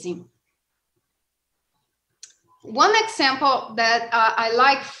increasing. One example that I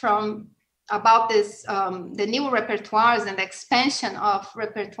like about this, the new repertoires and expansion of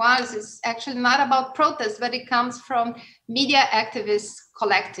repertoires, is actually not about protests, but it comes from media activist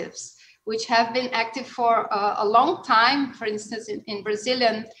collectives, which have been active for a long time, for instance, in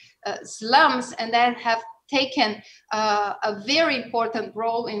Brazilian slums, and then have taken a very important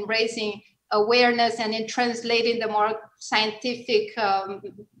role in raising awareness and in translating the more scientific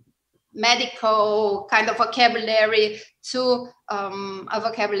medical kind of vocabulary to a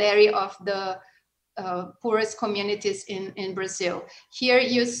vocabulary of the poorest communities in Brazil. Here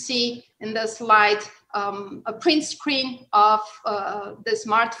you see in the slide a print screen of the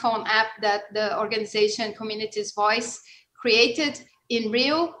smartphone app that the organization Community's Voice created in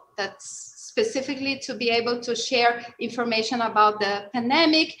Rio, that's specifically to be able to share information about the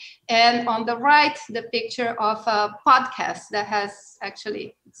pandemic. And on the right, the picture of a podcast that has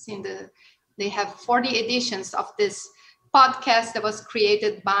actually, they have 40 editions of this podcast that was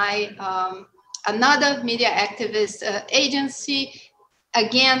created by another media activist agency,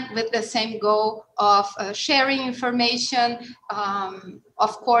 again, with the same goal of sharing information,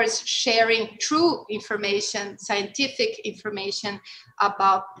 of course, sharing true information, scientific information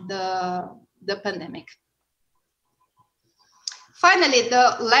about the pandemic. Finally,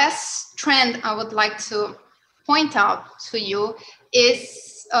 the last trend I would like to point out to you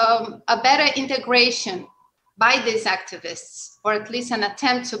is a better integration by these activists, or at least an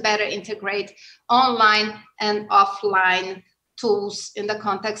attempt to better integrate online and offline tools in the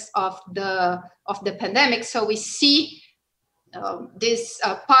context of the pandemic. So we see these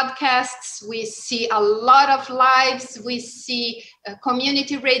podcasts, we see a lot of lives, we see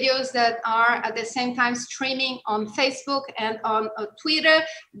community radios that are at the same time streaming on Facebook and on Twitter,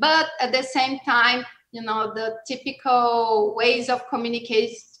 but at the same time, the typical ways of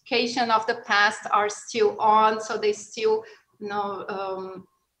communication of the past are still on, so they still,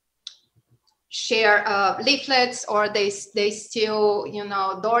 share leaflets, or they still,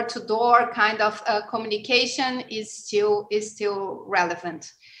 door-to-door kind of communication is still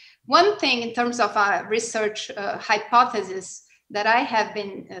relevant. One thing in terms of a research hypothesis that I have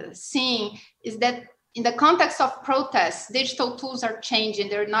been seeing is that in the context of protests, digital tools are changing.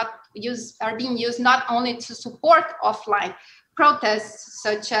 They're being used not only to support offline protests,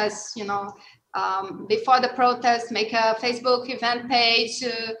 such as, before the protest, make a Facebook event page,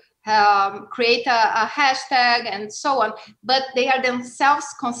 create a hashtag and so on, but they are themselves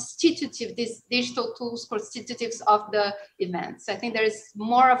constitutive, these digital tools constitutives of the events. I think there is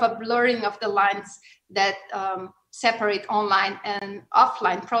more of a blurring of the lines that separate online and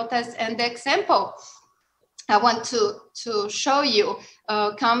offline protests. And the example I want to show you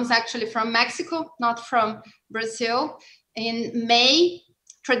comes actually from Mexico, not from Brazil. In May,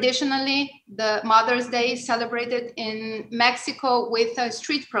 traditionally, the Mother's Day is celebrated in Mexico with a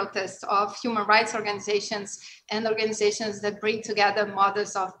street protest of human rights organizations and organizations that bring together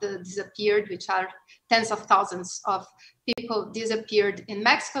mothers of the disappeared, which are tens of thousands of people disappeared in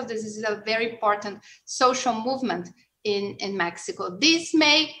Mexico. This is a very important social movement in Mexico. This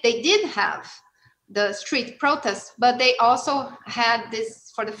May, they did have the street protests, but they also had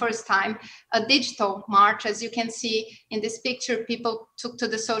this, for the first time, a digital march. As you can see in this picture, people took to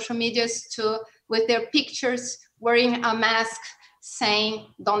the social medias with their pictures wearing a mask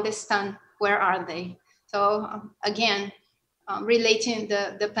saying, "Donde están? Where are they?" So again, relating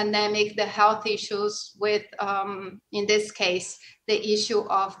the pandemic, the health issues with, in this case, the issue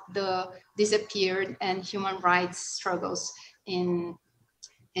of the disappeared and human rights struggles in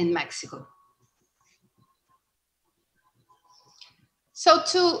Mexico. So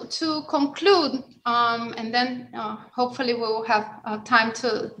to conclude, and then hopefully we will have time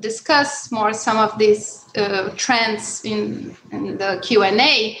to discuss more some of these trends in the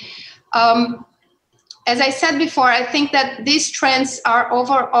Q&A. As I said before, I think that these trends are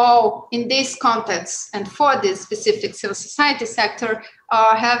overall in this context and for this specific civil society sector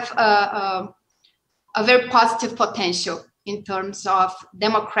have a very positive potential in terms of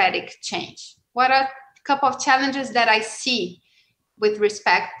democratic change. What are a couple of challenges that I see with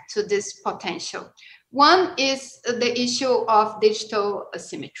respect to this potential? One is the issue of digital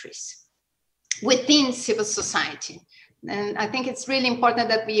asymmetries within civil society. And I think it's really important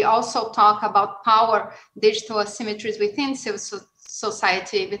that we also talk about power, digital asymmetries within civil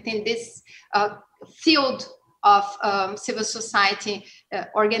society, within this field of civil society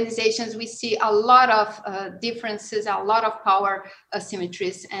organizations. We see a lot of differences, a lot of power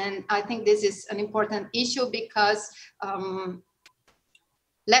asymmetries. And I think this is an important issue because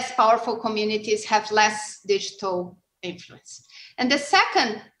less powerful communities have less digital influence. And the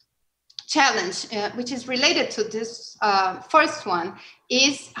second challenge, which is related to this first one,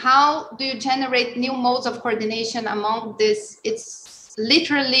 is how do you generate new modes of coordination among this? It's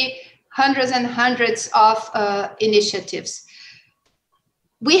literally hundreds and hundreds of initiatives.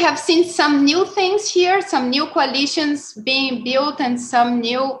 We have seen some new things here, some new coalitions being built and some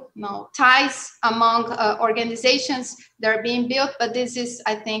new ties among organizations that are being built, but this is,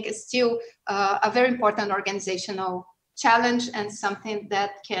 I think, is still a very important organizational challenge and something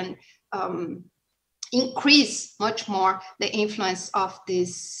that can increase much more the influence of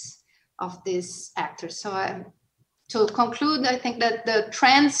these actors. So to conclude, I think that the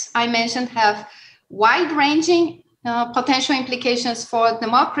trends I mentioned have wide-ranging potential implications for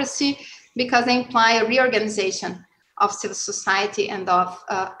democracy because they imply a reorganization of civil society and of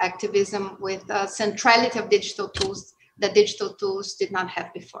activism with centrality of digital tools that digital tools did not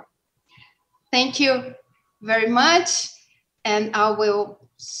have before. Thank you very much. And I will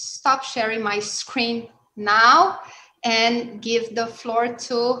stop sharing my screen now and give the floor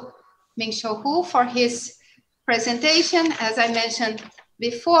to Ming-sho for his presentation. As I mentioned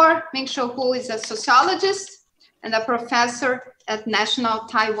before, Ming-sho is a sociologist and a professor at National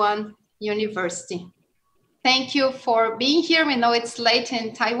Taiwan University. Thank you for being here. We know it's late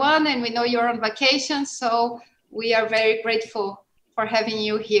in Taiwan and we know you're on vacation, so we are very grateful for having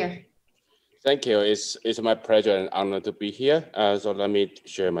you here. Thank you. It's my pleasure and honor to be here. So let me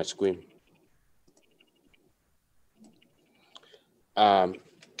share my screen.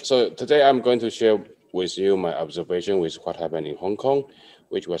 So today I'm going to share with you my observation with what happened in Hong Kong,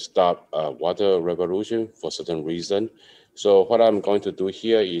 which was start a water revolution for certain reason. So what I'm going to do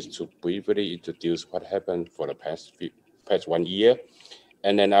here is to briefly introduce what happened for the past 1 year.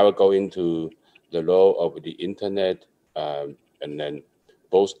 And then I will go into the role of the internet and then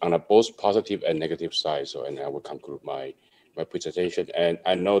both on a both positive and negative side. So, and I will conclude my presentation. And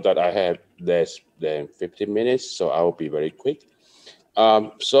I know that I have less than 15 minutes, so I will be very quick.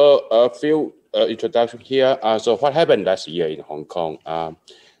 So a few introduction here. So what happened last year in Hong Kong?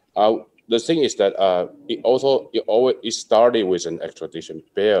 The thing is that it started with an extradition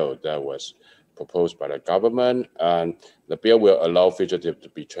bill that was proposed by the government, and the bill will allow fugitives to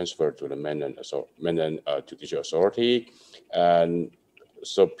be transferred to the mainland judicial authority, and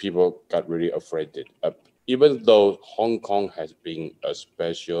so people got really afraid. Even though Hong Kong has been a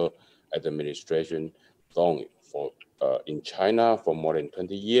special administration zone in China for more than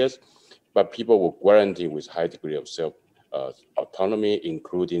 20 years, but people were guaranteed with high degree of self autonomy,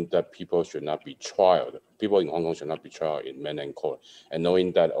 including that people should not be trialed. People in Hong Kong should not be trialed in mainland court, and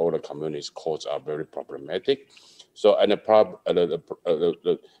knowing that all the communist courts are very problematic. So, and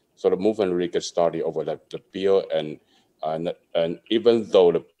so the movement really got started over the bill, and even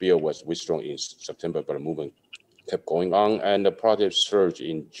though the bill was withdrawn in September, but the movement kept going on, and the protest surged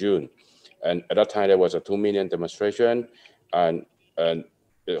in June. And at that time, there was a 2 million demonstration, and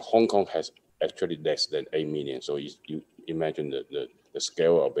Hong Kong has actually less than 8 million. So you imagine the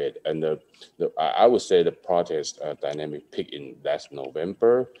scale of it. And I would say the protest dynamic peaked in last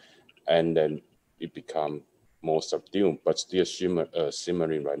November, and then it became more subdued, but still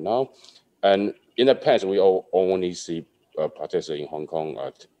simmering right now. And in the past, we only see protesters in Hong Kong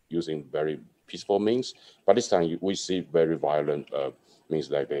using very peaceful means, but this time we see very violent means,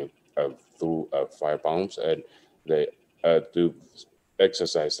 like they threw fire bombs, and they do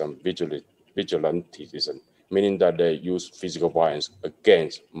exercise some vigilantism, meaning that they use physical violence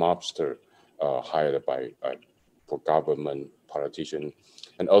against mobsters hired by for government politicians,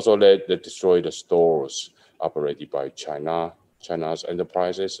 and also they destroy the stores operated by China's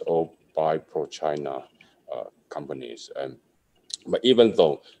enterprises or by pro-China companies. But even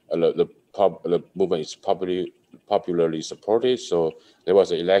though the movement is popularly supported, so there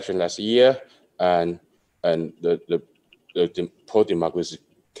was an election last year, and the pro-democracy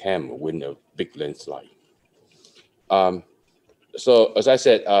camp win a big landslide. So as I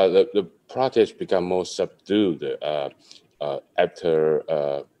said, the protest became more subdued after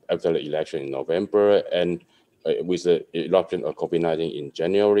the election in November, and with the eruption of COVID-19 in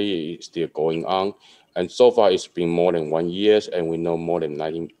January, it's still going on. And so far, it's been more than 1 year, and we know more than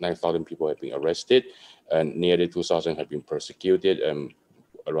 9,000 people have been arrested, and nearly 2,000 have been persecuted, and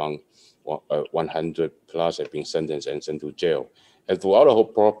around 100 plus have been sentenced and sent to jail. And throughout the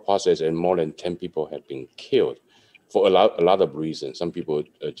whole process, and more than 10 people have been killed for a lot of reasons. Some people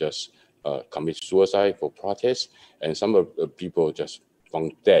just commit suicide for protest, and some of the people just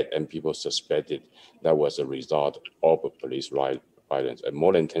found dead, and people suspected that was a result of police violence. And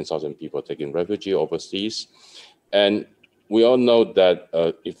more than 10,000 people taking refuge overseas. And we all know that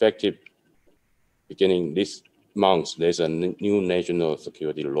effective beginning this month, there's a new national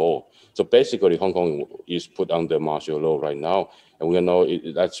security law. So basically, Hong Kong is put under martial law right now, and we all know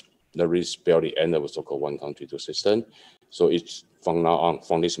that's the really spell the end of the so-called one country, two system. So it's from now on,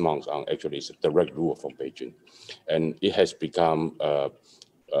 from this month on, actually it's a direct rule from Beijing. And it has become a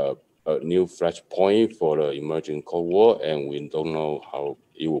new flashpoint for the emerging Cold War, and we don't know how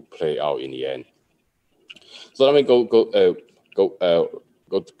it will play out in the end. So let me go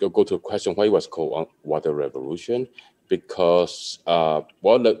to a question why it was called Water Revolution, because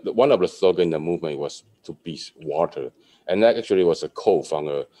one of the slogans in the movement was to beat water, and that actually was a quote from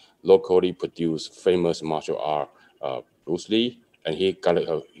a locally produced famous martial art, Bruce Lee, and he got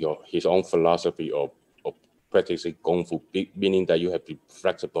his own philosophy of practicing Kung Fu, meaning that you have to be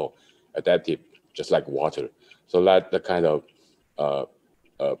flexible, adaptive, just like water. So that the kind of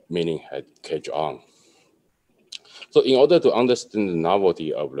meaning had catch on. So in order to understand the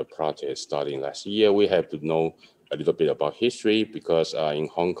novelty of the protest starting last year, we have to know a little bit about history, because in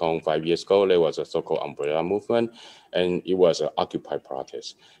Hong Kong 5 years ago, there was a so-called umbrella movement, and it was an Occupy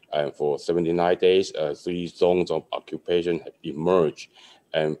protest. And for 79 days, 3 zones of occupation have emerged,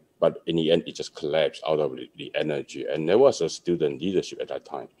 but in the end, it just collapsed out of the energy. And there was a student leadership at that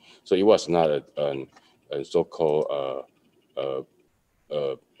time. So it was not a so-called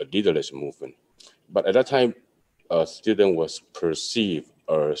a leaderless movement. But at that time, student was perceived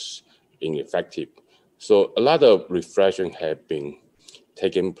as ineffective. So a lot of reflection had been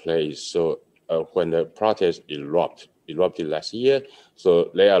taking place. So when the protest erupted last year,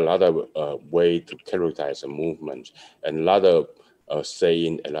 so there are a lot of ways to characterize a movement, and a lot of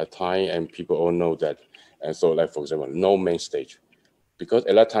saying at that time, and people all know that. And so, like for example, no main stage, because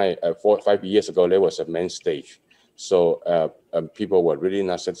at that time, 4 or 5 years ago, there was a main stage. So people were really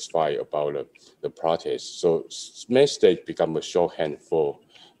not satisfied about the protest. So main stage become a shorthand for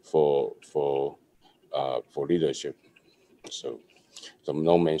leadership. So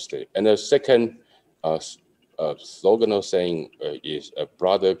no main stage. And the second slogan of saying is a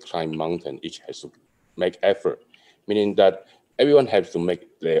brother climb mountain, each has to make effort, meaning that everyone has to make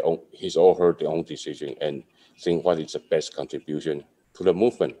his or her own decision and think what is the best contribution to the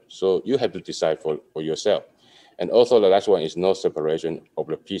movement. So you have to decide for yourself. And also the last one is no separation of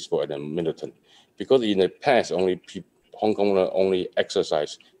the peaceful and the militant, because in the past Hong Kong only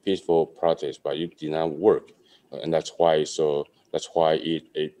exercised peaceful protest, but it did not work, and that's why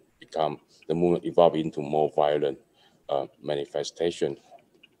it become the movement evolved into more violent manifestation.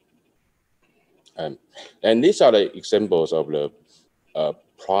 And these are the examples of the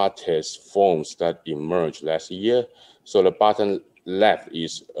protest forms that emerged last year. So the bottom left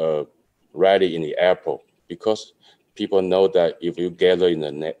is rally in the airport, because people know that if you gather in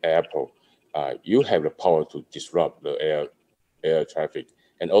the airport, you have the power to disrupt the air traffic.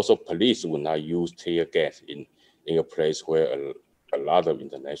 And also police will not use tear gas in a place where a lot of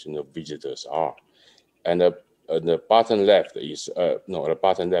international visitors are. And the bottom left is the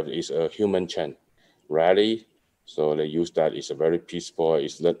bottom left is a human chain rally. So they use that. It's a very peaceful.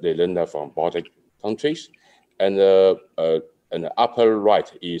 They learn that from Baltic countries. And the upper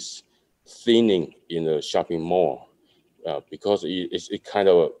right is thinning in a shopping mall, because it's kind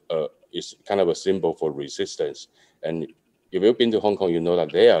of a symbol for resistance. And if you've been to Hong Kong, you know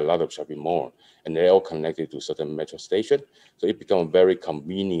that there are a lot of shopping malls, and they're all connected to certain metro station. So it becomes a very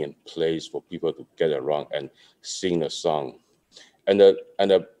convenient place for people to get around and sing a song. And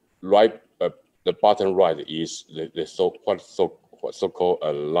the right, the bottom right is the so-called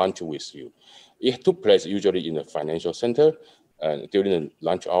lunch with you. It took place usually in the financial center during the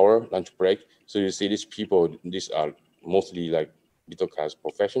lunch break. So you see these people, these are mostly like middle class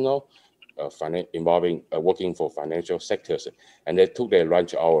professional, working for financial sectors, and they took their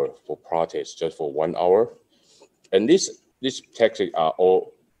lunch hour for protest just for 1 hour. And these tactics are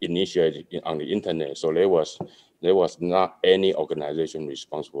all initiated on the internet, so there was not any organization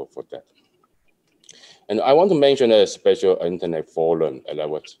responsible for that. And I want to mention a special internet forum that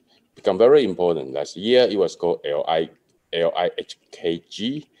was become very important last year. It was called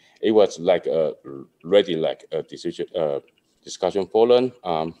LIHKG. It was like a discussion forum.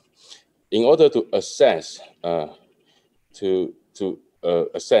 In order to assess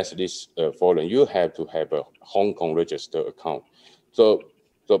assess this forum, you have to have a Hong Kong registered account. So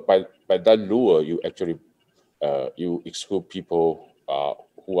by that rule, you actually you exclude people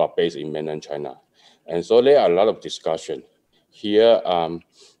who are based in mainland China. And so there are a lot of discussion here.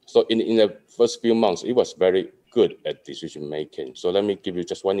 So in the first few months, it was very good at decision making. So let me give you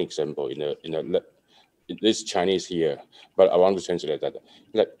just one example. This Chinese here, but I want to translate that.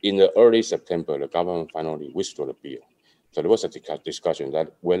 Like in the early September, the government finally withdrew the bill. So there was a discussion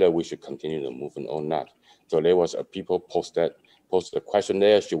that whether we should continue the movement or not. So there was people post the question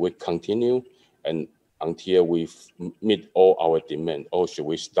there: should we continue and until we meet all our demand, or should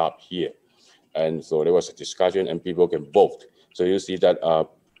we stop here? And so there was a discussion, and people can vote. So you see that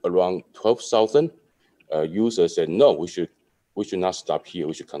around 12,000 users said no, we should not stop here.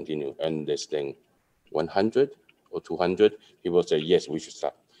 We should continue. And there's then 100 or 200 people say yes, we should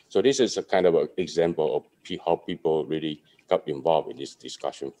stop. So this is a kind of an example of how people really got involved in this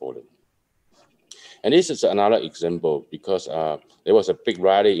discussion forum. And this is another example because there was a big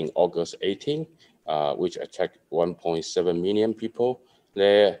rally in August 18, which attracted 1.7 million people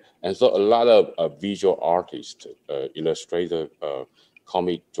there. And so a lot of visual artists, illustrators,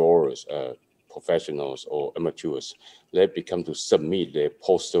 comic drawers, professionals or amateurs, they become to submit their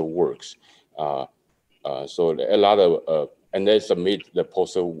poster works. So a lot of, and they submit the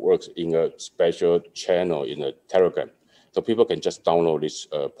poster works in a special channel in a Telegram. So people can just download this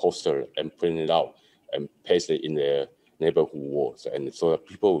poster and print it out and paste it in their neighborhood walls. And so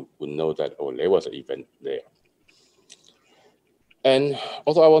people would know that, oh, there was an event there. And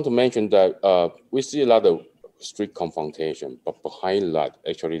also I want to mention that we see a lot of street confrontation, but behind that,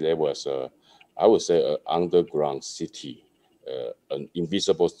 actually there was, I would say, an underground city, an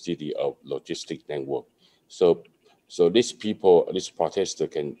invisible city of logistic network. So these people, these protesters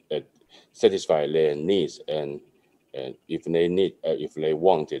can satisfy their needs, and if they need, if they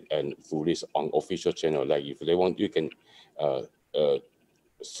want it, and through this unofficial channel, like if they want, you can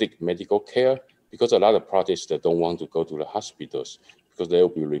seek medical care, because a lot of protesters don't want to go to the hospitals because they will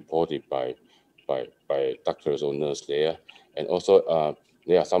be reported by doctors or nurses there. And also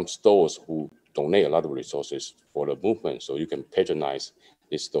there are some stores who donate a lot of resources for the movement, so you can patronize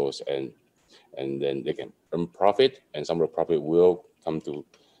these stores and then they can earn profit, and some of the profit will come to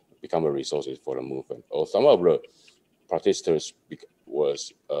become a resources for the movement. Or some of the protesters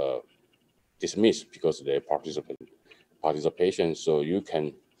was dismissed because of their participation, so you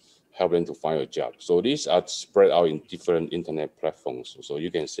can help them to find a job. So these are spread out in different internet platforms. So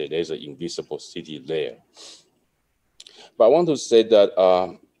you can say there's an invisible city there. But I want to say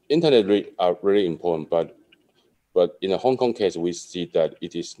that internet are really important, but in the Hong Kong case, we see that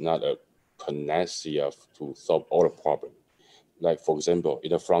it is not a panacea to solve all the problems. Like, for example,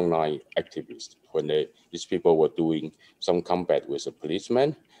 in the frontline activists, when these people were doing some combat with a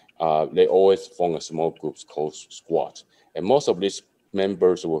policeman, they always form a small groups called squads. And most of these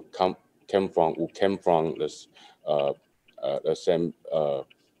members will came from the the same.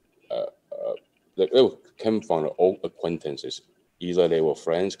 They came from old acquaintances. Either they were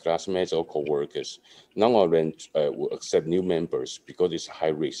friends, classmates, or co-workers. None of them will accept new members because it's high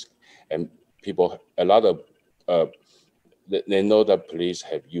risk. And people, a lot of, they know that police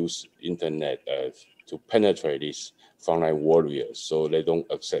have used internet to penetrate these frontline warriors, so they don't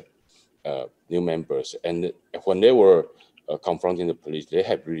accept new members. And when they were confronting the police, they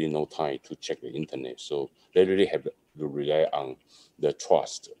have really no time to check the internet. So they really have to rely on the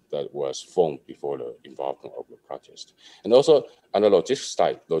trust that was formed before the involvement of the protest. And also on the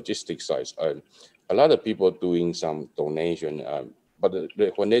logistics side, a lot of people doing some donation, but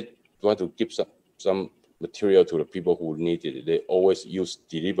when they want to give some material to the people who need it, they always use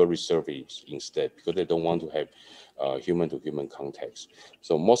delivery service instead because they don't want to have human-to-human contacts.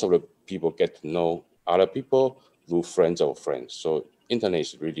 So most of the people get to know other people through friends of friends. So internet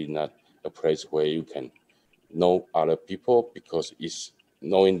is really not a place where you can know other people because it's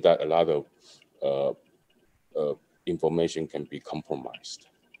knowing that a lot of information can be compromised.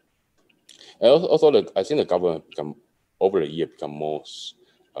 And also, I think the government over the year become more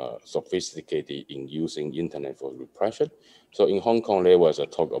sophisticated in using internet for repression. So in Hong Kong, there was a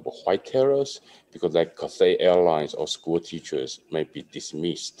talk of white terrors because like Cathay Airlines or school teachers may be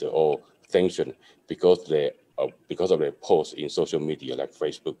dismissed or sanctioned because of their posts in social media like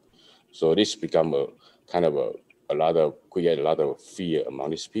Facebook. So this become a kind of create a lot of fear among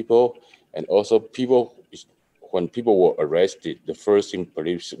these people. And also when people were arrested, the first thing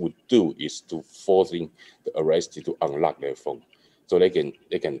police would do is to forcing the arrested to unlock their phone. So they can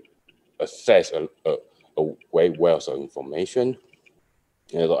access a great wealth of information.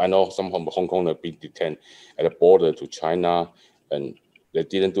 And I know some Hong Kongers have been detained at the border to China and they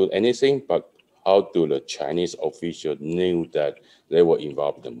didn't do anything, but how do the Chinese officials knew that they were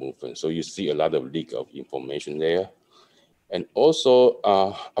involved in the movement? So you see a lot of leak of information there. And also,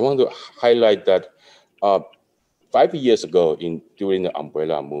 I want to highlight that 5 years ago, during the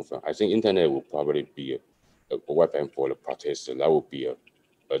umbrella movement, I think internet will probably be a weapon for the protesters. That would be a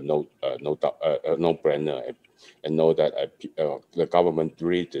no-brainer, and know that the government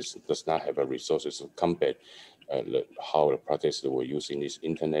really does not have the resources to combat how the protesters were using these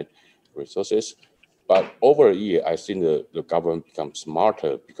internet resources. But over a year, I think the government becomes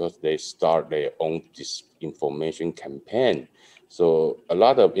smarter because they start their own disinformation campaign. So a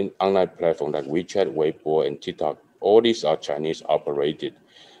lot of online platforms like WeChat, Weibo, and TikTok, all these are Chinese operated.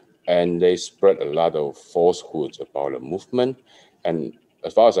 And they spread a lot of falsehoods about the movement. And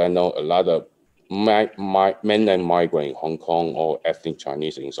as far as I know, a lot of mainland migrants in Hong Kong or ethnic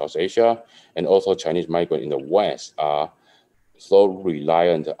Chinese in South Asia, and also Chinese migrants in the West are so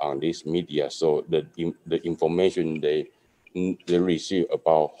reliant on this media. So the information they receive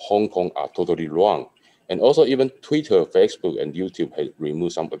about Hong Kong are totally wrong. And also even Twitter, Facebook, and YouTube had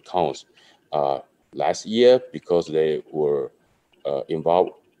removed some accounts last year because they were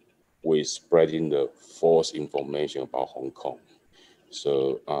involved with spreading the false information about Hong Kong.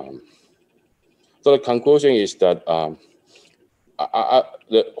 So, so the conclusion is that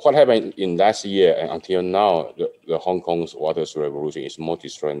what happened in last year and until now, the Hong Kong's waters revolution is more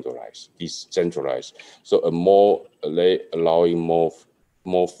decentralized. So allowing more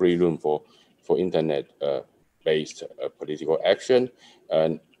free room for internet based political action,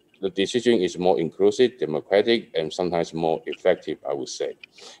 and the decision is more inclusive, democratic, and sometimes more effective, I would say.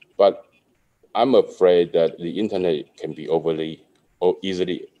 But I'm afraid that the internet can be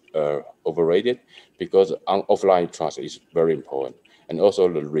easily overrated because offline trust is very important. And also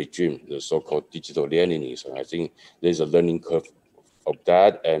the regime, the so-called digital Leninism. I think there's a learning curve of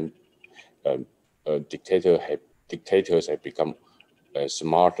that, and dictators have become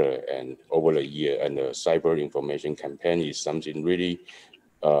smarter and over the year, and the cyber information campaign is something really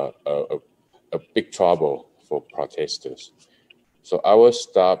a big trouble for protesters. So I will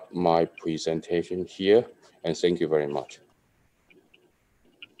stop my presentation here, and thank you very much.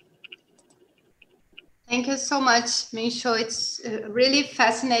 Thank you so much, Ming-sho. It's a really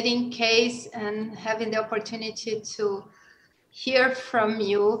fascinating case, and having the opportunity to hear from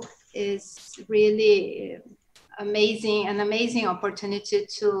you is really amazing, an amazing opportunity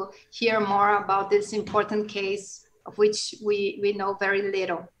to hear more about this important case of which we know very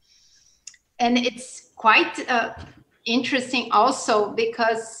little. And it's quite interesting also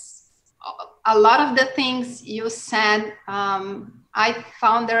because a lot of the things you said, I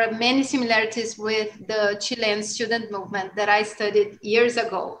found there are many similarities with the Chilean student movement that I studied years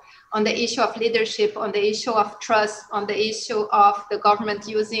ago on the issue of leadership, on the issue of trust, on the issue of the government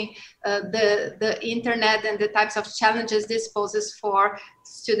using the internet and the types of challenges this poses for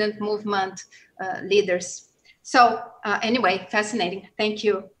student movement leaders. So anyway, fascinating. Thank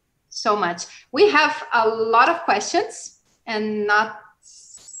you so much. We have a lot of questions and not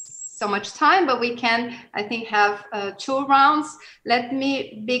so much time, but we can, I think, have 2 rounds. Let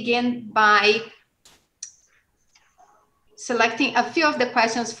me begin by selecting a few of the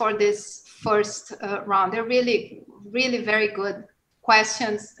questions for this first round. They're really, really very good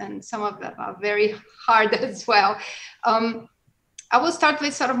questions, and some of them are very hard as well. I will start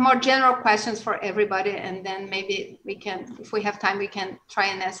with sort of more general questions for everybody, and then maybe we can, if we have time, we can try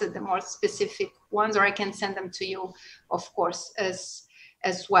and answer the more specific ones, or I can send them to you, of course, as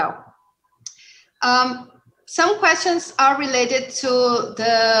well. Some questions are related to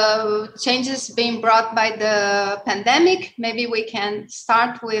the changes being brought by the pandemic. Maybe we can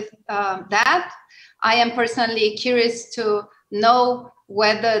start with that. I am personally curious to know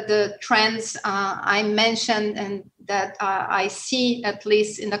whether the trends I mentioned and that I see, at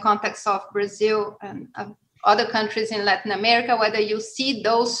least in the context of Brazil and other countries in Latin America, whether you see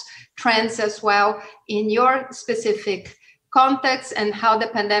those trends as well in your specific context, and how the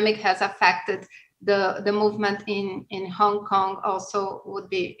pandemic has affected the movement in Hong Kong. Also would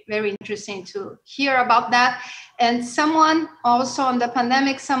be very interesting to hear about that. And someone also on the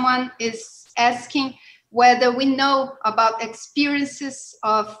pandemic, someone is asking whether we know about experiences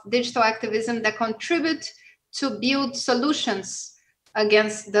of digital activism that contribute to build solutions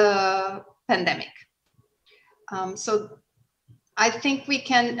against the pandemic. So I think we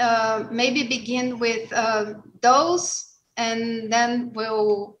can maybe begin with those, and then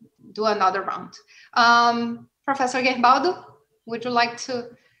we'll do another round. Professor Gerbaudo, would you like to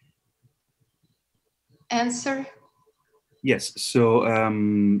answer? Yes, so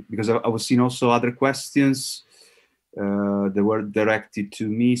because I was seeing also other questions that were directed to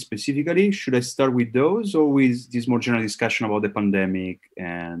me specifically. Should I start with those, or with this more general discussion about the pandemic?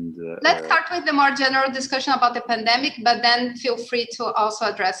 And let's start with the more general discussion about the pandemic, but then feel free to also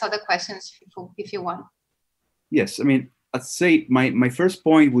address other questions if you want. Yes, I mean, I'd say my first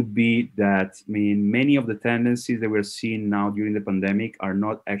point would be that, I mean, many of the tendencies that we're seeing now during the pandemic are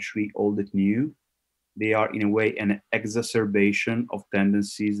not actually all that new. They are, in a way, an exacerbation of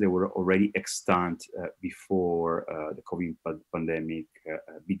tendencies that were already extant before the COVID pandemic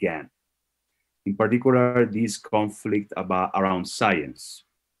began. In particular, this conflict around science,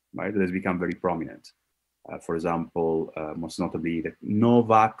 right, that has become very prominent. For example, most notably the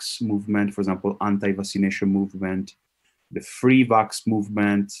no-vax movement, for example, anti-vaccination movement, the free-vax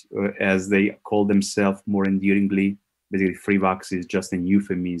movement, as they call themselves more endearingly. Basically, free-vax is just a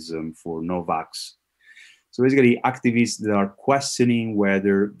euphemism for no-vax. So basically, activists that are questioning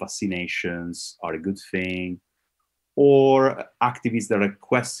whether vaccinations are a good thing, or activists that are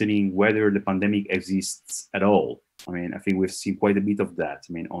questioning whether the pandemic exists at all. I mean, I think we've seen quite a bit of that,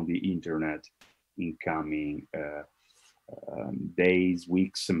 I mean, on the internet in coming days,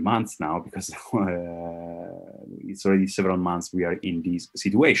 weeks, and months now, because it's already several months we are in this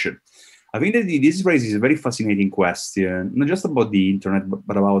situation. I think that this raises a very fascinating question, not just about the internet,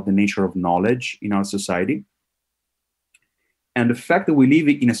 but about the nature of knowledge in our society. And the fact that we live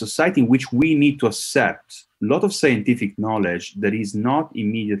in a society in which we need to accept a lot of scientific knowledge that is not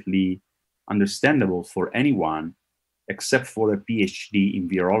immediately understandable for anyone except for a PhD in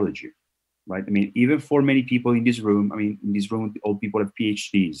virology, right? I mean, even for many people in this room, I mean, in this room, all people have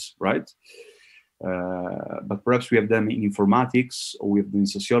PhDs, right? But perhaps we have them in informatics, or we have them in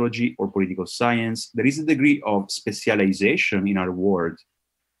sociology or political science. There is a degree of specialization in our world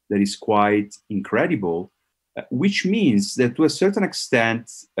that is quite incredible, which means that to a certain extent,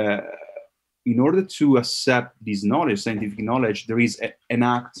 in order to accept this knowledge, scientific knowledge, there is an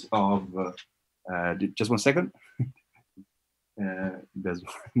act of, just one second. That's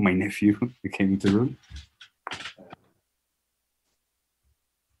my nephew who came into the room.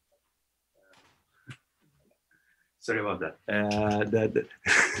 Sorry about that.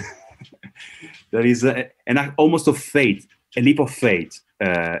 There is an act almost of faith, a leap of faith,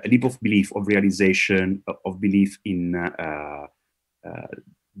 a leap of belief, of realization, of belief in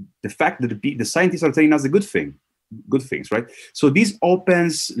the fact that the scientists are telling us the good things, right? So this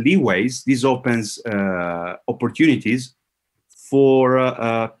opens leeways, this opens opportunities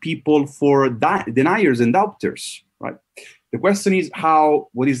for people, for deniers and doubters, right? The question is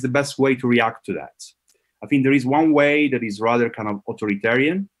what is the best way to react to that? I think there is one way that is rather kind of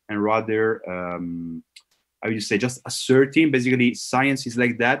authoritarian and rather, I would say, just asserting, basically, science is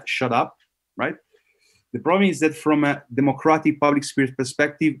like that, shut up, right? The problem is that from a democratic public spirit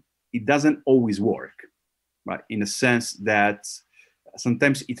perspective, it doesn't always work, right? In the sense that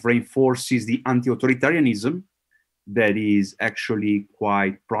sometimes it reinforces the anti-authoritarianism that is actually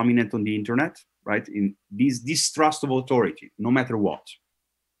quite prominent on the internet, right? In this distrust of authority, no matter what.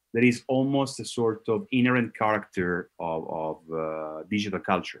 There is almost a sort of inherent character of digital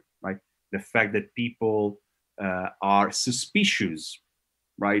culture, right? The fact that people are suspicious,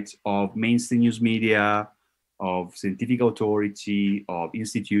 right, of mainstream news media, of scientific authority, of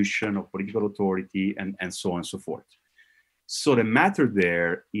institution, of political authority, and so on and so forth. So the matter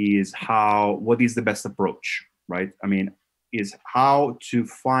there is what is the best approach, right? I mean, is how to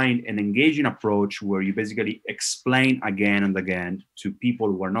find an engaging approach where you basically explain again and again to people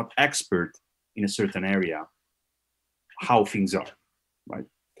who are not expert in a certain area how things are, right?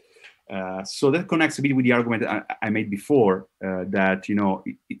 So that connects a bit with the argument I made before that, you know,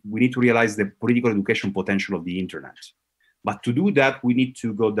 we need to realize the political education potential of the internet. But to do that, we need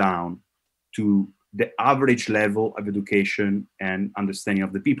to go down to the average level of education and understanding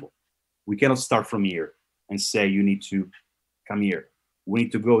of the people. We cannot start from here and say, you need to come here. We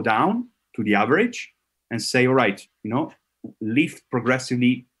need to go down to the average and say, all right, you know, lift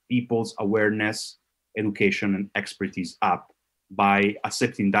progressively people's awareness, education, and expertise up by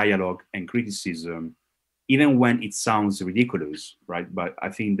accepting dialogue and criticism, even when it sounds ridiculous, right? But I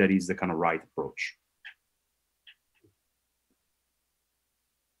think that is the kind of right approach.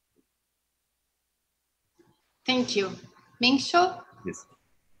 Thank you. Ming-sho? Yes.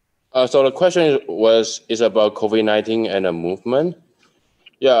 So the question is about COVID-19 and a movement.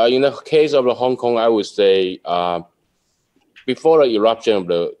 Yeah, in the case of the Hong Kong, I would say before the eruption of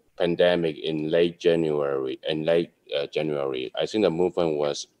the pandemic in late January, I think the movement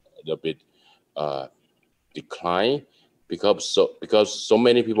was a bit declined because so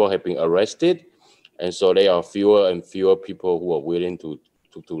many people have been arrested, and so there are fewer and fewer people who are willing to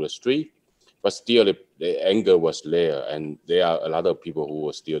the street. But still, the anger was there, and there are a lot of people who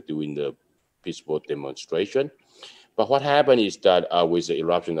were still doing the peaceful demonstration. But what happened is that with the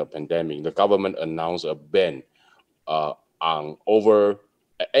eruption of the pandemic, the government announced a ban on over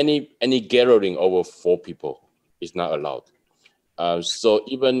any gathering over 4 people is not allowed. So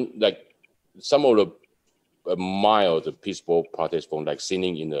even like some of the mild peaceful protest from like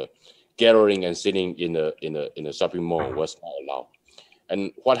sitting in a gathering and sitting in a shopping mall was not allowed.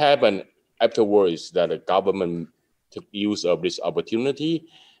 And what happened afterwards that the government took use of this opportunity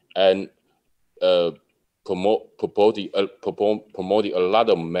and promoting a lot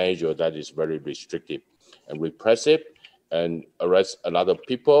of measures that is very restrictive and repressive and arrest a lot of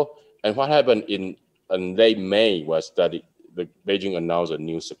people. And what happened in late May was that the Beijing announced a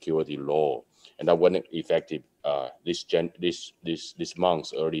new security law, and that went effective earlier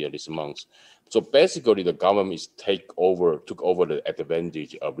this month. So basically, the government took over the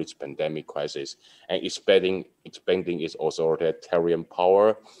advantage of this pandemic crisis and expanding its authoritarian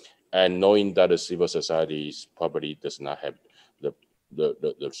power, and knowing that the civil society probably does not have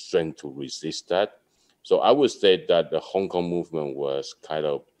the strength to resist that. So I would say that the Hong Kong movement was kind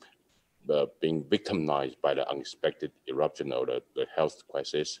of being victimized by the unexpected eruption of the health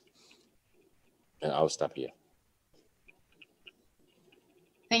crisis. And I'll stop here.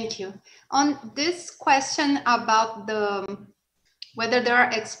 Thank you. On this question about whether there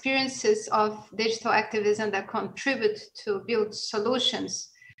are experiences of digital activism that contribute to build solutions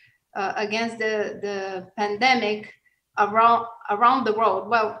against the pandemic around the world,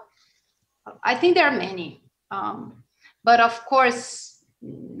 well, I think there are many. But of course,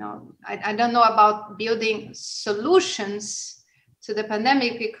 you know, I don't know about building solutions to the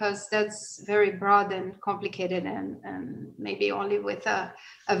pandemic because that's very broad and complicated, and maybe only with a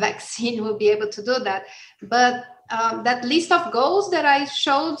vaccine we'll be able to do that. But that list of goals that I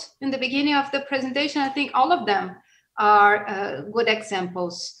showed in the beginning of the presentation, I think all of them are good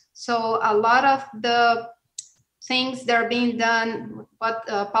examples. So a lot of the things that are being done, what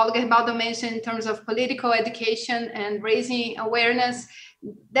Paolo Gerbaudo mentioned in terms of political education and raising awareness,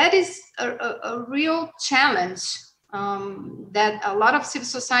 that is a real challenge that a lot of civil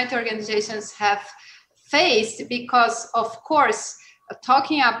society organizations have faced because, of course,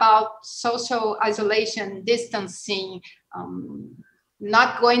 talking about social isolation, distancing,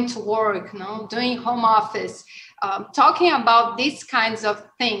 not going to work, doing home office, talking about these kinds of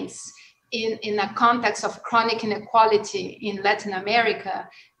things in a context of chronic inequality in Latin America,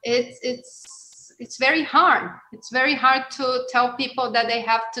 it's very hard. It's very hard to tell people that they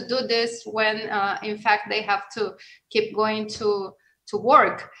have to do this when, in fact, they have to keep going to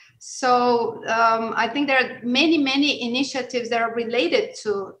work. So I think there are many initiatives that are related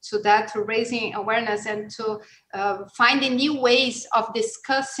to that, to raising awareness and to finding new ways of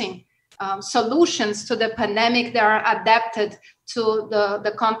discussing solutions to the pandemic that are adapted to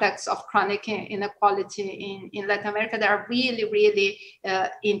the context of chronic inequality in Latin America that are really, really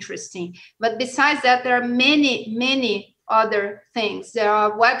interesting. But besides that, there are many, many other things. There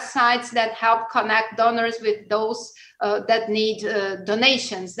are websites that help connect donors with those that need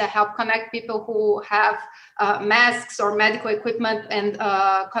donations, that help connect people who have masks or medical equipment and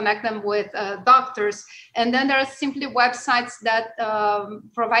connect them with doctors. And then there are simply websites that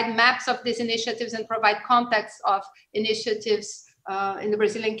provide maps of these initiatives and provide context of initiatives in the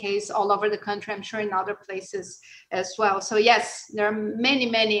Brazilian case all over the country, I'm sure in other places as well. So yes, there are many,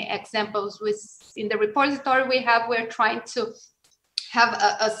 many examples. In the repository we're trying to have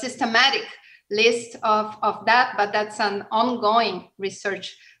a systematic list of that, but that's an ongoing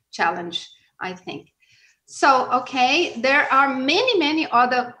research challenge, I think. So, okay, there are many, many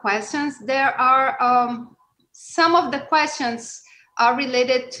other questions. There are some of the questions are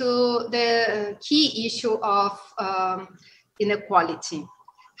related to the key issue of inequality.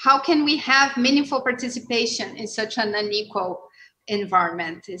 How can we have meaningful participation in such an unequal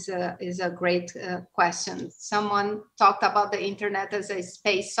environment is a great question. Someone talked about the internet as a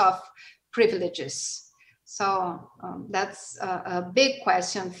space of privileges. So that's a big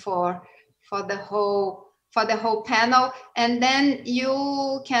question for the whole panel. And then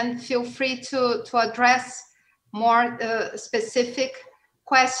you can feel free to address more specific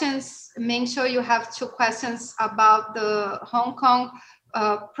questions. Ming-sho, you have 2 questions about the Hong Kong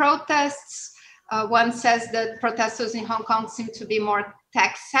protests. One says that protesters in Hong Kong seem to be more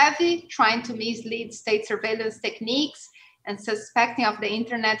tech savvy, trying to mislead state surveillance techniques and suspecting of the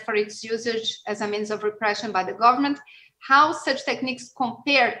internet for its usage as a means of repression by the government. How such techniques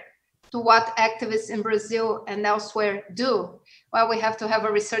compare to what activists in Brazil and elsewhere do? Well, we have to have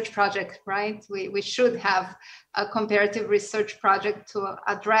a research project, right? We should have a comparative research project to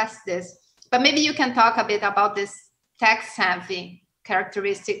address this. But maybe you can talk a bit about this tech savvy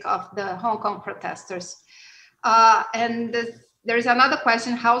characteristic of the Hong Kong protesters. There's another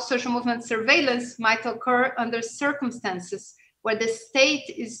question, how social movement surveillance might occur under circumstances where the state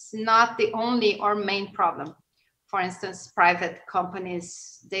is not the only or main problem. For instance, private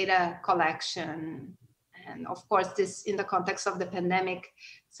companies, data collection, and of course, this in the context of the pandemic.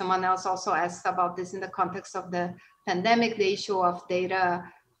 Someone else also asked about this in the context of the pandemic, the issue of data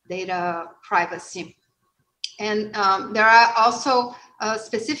privacy. And there are also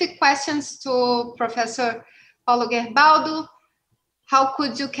specific questions to Professor Paolo Gerbaudo. How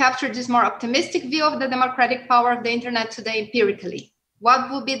could you capture this more optimistic view of the democratic power of the internet today empirically? What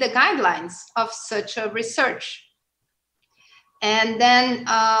would be the guidelines of such a research? And then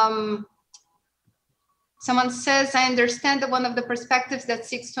someone says, I understand that one of the perspectives that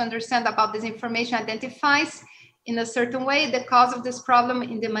seeks to understand about this information identifies in a certain way the cause of this problem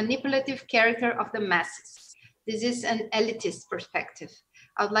in the manipulative character of the masses. This is an elitist perspective.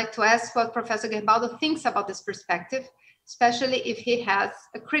 I would like to ask what Professor Gerbaudo thinks about this perspective, especially if he has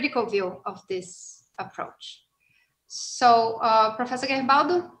a critical view of this approach. So Professor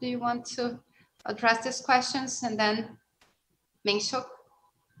Gerbaudo, do you want to address these questions? And then Ming-sho.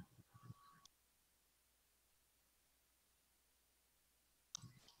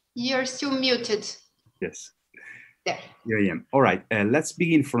 You're still muted. Yes. There. Here I am. All right. Let's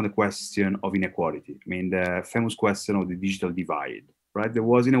begin from the question of inequality. I mean, the famous question of the digital divide, right? There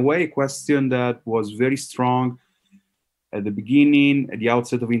was, in a way, a question that was very strong at the beginning, at the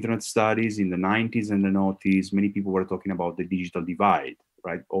outset of internet studies in the 90s and the noughties. Many people were talking about the digital divide,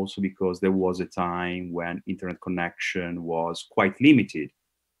 right? Also because there was a time when internet connection was quite limited.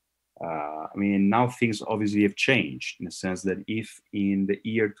 I mean, now things obviously have changed in the sense that if in the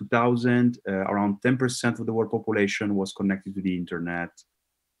year 2000, around 10% of the world population was connected to the internet,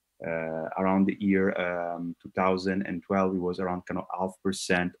 around the year 2012, it was around kind of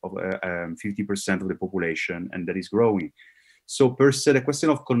 0.5% of 50% of the population, and that is growing. So per se, the question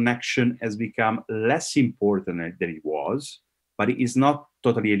of connection has become less important than it was, but it is not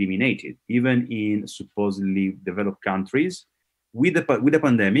totally eliminated. Even in supposedly developed countries, with the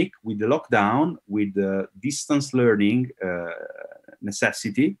pandemic, with the lockdown, with the distance learning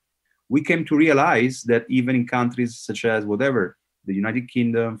necessity, we came to realize that even in countries such as whatever, the United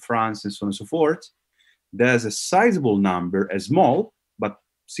Kingdom, France, and so on and so forth, there's a sizable number, a small but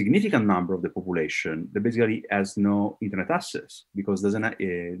significant number of the population that basically has no internet access because they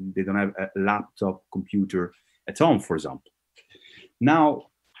don't have a laptop computer at home, for example. Now,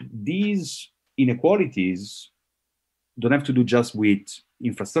 these inequalities don't have to do just with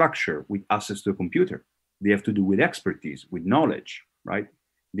infrastructure, with access to a computer. They have to do with expertise, with knowledge, right?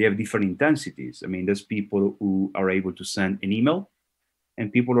 They have different intensities. I mean, there's people who are able to send an email,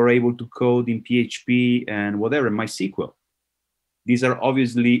 and people are able to code in PHP and whatever, MySQL. These are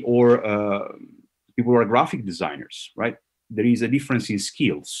obviously, or people who are graphic designers, right? There is a difference in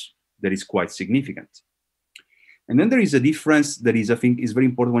skills that is quite significant. And then there is a difference that is, I think, is very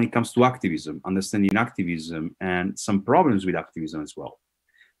important when it comes to activism, understanding activism and some problems with activism as well.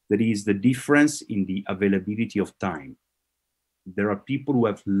 That is the difference in the availability of time. There are people who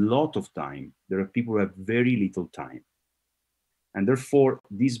have a lot of time. There are people who have very little time. And therefore,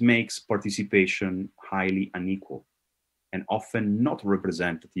 this makes participation highly unequal and often not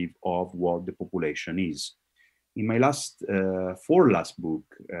representative of what the population is. In my last book,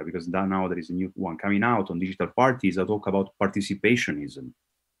 because now there is a new one coming out on digital parties, I talk about participationism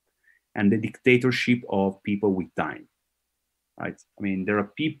and the dictatorship of people with time, right? I mean, there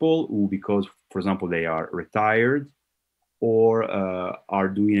are people who, because, for example, they are retired or are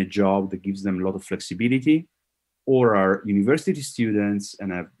doing a job that gives them a lot of flexibility, or are university students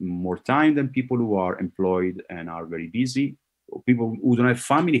and have more time than people who are employed and are very busy, or people who don't have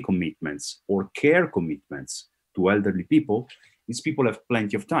family commitments or care commitments to elderly people. These people have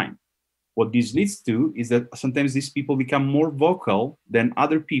plenty of time. What this leads to is that sometimes these people become more vocal than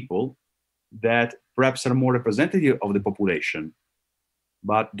other people that perhaps are more representative of the population,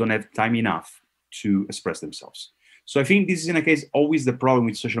 but don't have time enough to express themselves. So I think this is, in a case, always the problem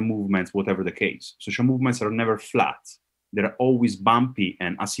with social movements, whatever the case. Social movements are never flat. They're always bumpy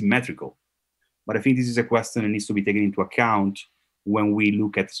and asymmetrical. But I think this is a question that needs to be taken into account when we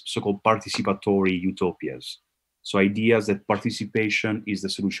look at so-called participatory utopias. So ideas that participation is the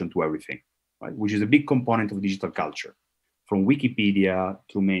solution to everything, right? Which is a big component of digital culture, from Wikipedia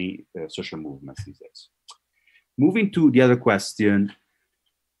to many social movements these days. Moving to the other question.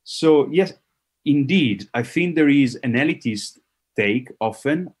 So yes, indeed, I think there is an elitist take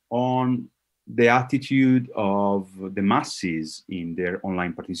often on the attitude of the masses in their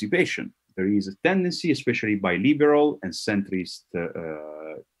online participation. There is a tendency, especially by liberal and centrist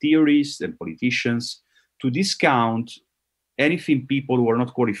theorists and politicians, to discount anything people who are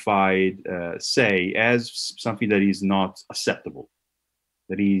not qualified say as something that is not acceptable,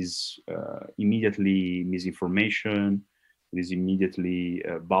 that is immediately misinformation, that is immediately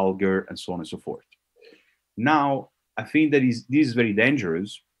vulgar, and so on and so forth. Now, I think that this is very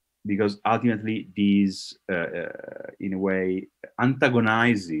dangerous, because ultimately this, in a way,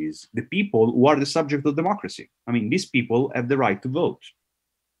 antagonizes the people who are the subject of democracy. I mean, these people have the right to vote.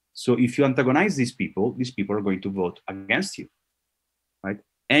 So if you antagonize these people are going to vote against you, right?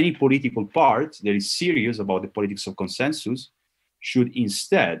 Any political part that is serious about the politics of consensus should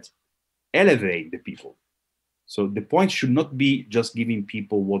instead elevate the people. So the point should not be just giving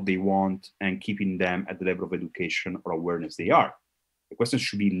people what they want and keeping them at the level of education or awareness they are. The question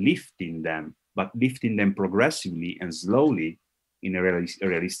should be lifting them, but lifting them progressively and slowly in a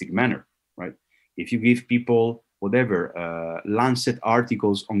realistic manner, right? If you give people whatever Lancet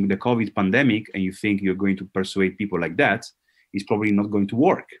articles on the COVID pandemic and you think you're going to persuade people like that, it's probably not going to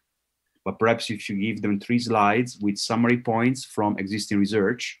work. But perhaps if you give them 3 slides with summary points from existing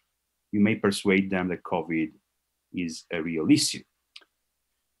research, you may persuade them that COVID is a real issue.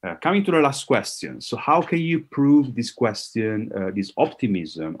 Coming to the last question. So how can you prove this question, this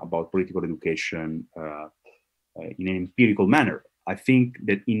optimism about political education in an empirical manner? I think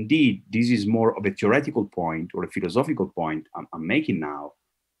that indeed, this is more of a theoretical point or a philosophical point I'm making now,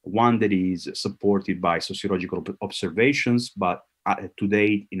 one that is supported by sociological observations, but to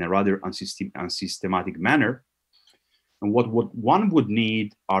date in a rather unsystematic manner. And what one would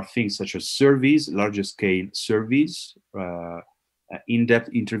need are things such as surveys, larger scale surveys, in-depth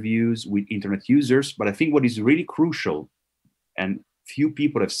interviews with internet users. But I think what is really crucial, and few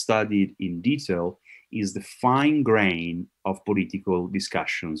people have studied in detail, is the fine grain of political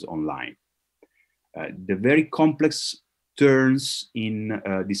discussions online. The very complex turns in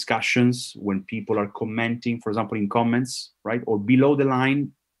discussions when people are commenting, for example, in comments, right? Or below the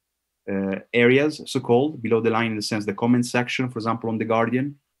line areas, so-called, below the line in the sense the comment section, for example, on The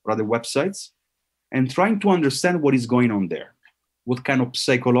Guardian or other websites, and trying to understand what is going on there. What kind of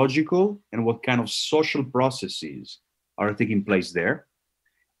psychological and what kind of social processes are taking place there,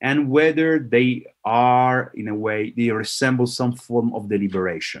 and whether they are, in a way, they resemble some form of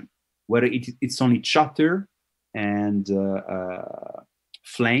deliberation, whether it's only chatter and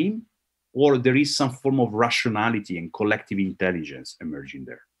flame, or there is some form of rationality and collective intelligence emerging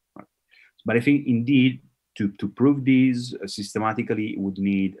there. Right? But I think, indeed, to prove this systematically would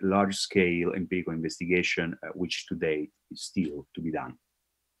need large-scale empirical investigation, which today is still to be done.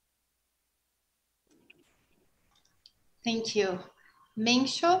 Thank you.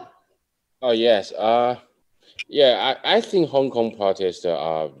 Ming-sho? Oh, yes. Yeah, I think Hong Kong protests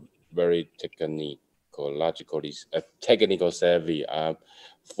are very technical technical savvy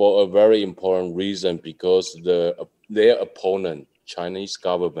for a very important reason, because their opponent, Chinese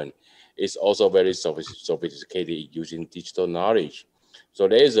government, is also very sophisticated using digital knowledge. So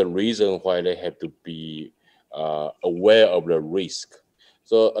there is a reason why they have to be aware of the risk.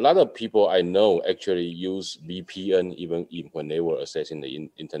 So a lot of people I know actually use VPN even when they were accessing the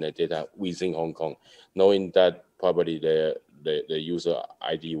internet data within Hong Kong, knowing that probably the user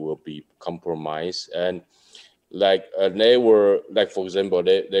ID will be compromised. And they were for example,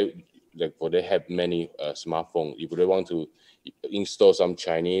 they have many smartphones. If they want to install some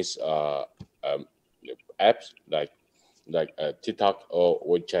Chinese apps like TikTok or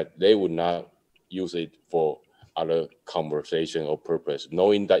WeChat, they would not use it for other conversation or purpose,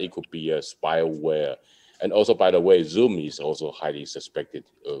 knowing that it could be a spyware. And also, by the way, Zoom is also highly suspected,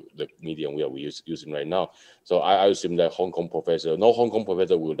 the medium we are using right now. So I assume that no Hong Kong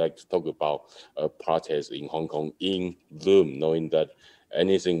professor would like to talk about protests in Hong Kong in Zoom, knowing that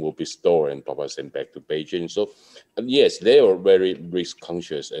anything will be stored and probably sent back to Beijing. So yes, they are very risk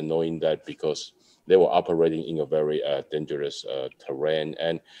conscious, and knowing that because they were operating in a very dangerous terrain.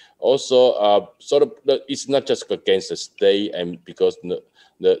 And also it's not just against the state, and because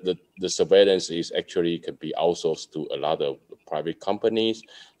the surveillance is actually can be outsourced to a lot of private companies.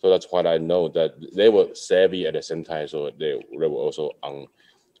 So that's what I know, that they were savvy at the same time. So they were also on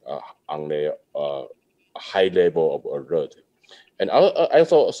their high level of alert. And I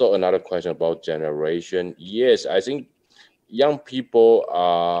thought also another question about generation. Yes, I think young people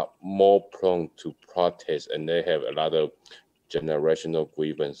are more prone to protest, and they have a lot of generational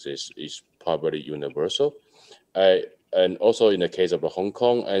grievances. Is probably universal. And also in the case of Hong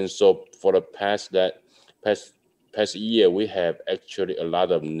Kong. And so for the past year, we have actually a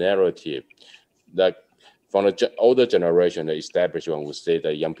lot of narrative that from the older generation, the established one would say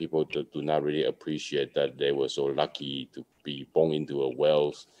that young people do not really appreciate that they were so lucky to be born into a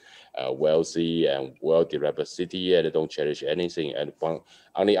wealthy and well-developed city, and they don't cherish anything. And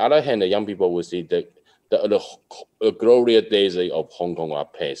on the other hand, the young people will see that the glorious days of Hong Kong are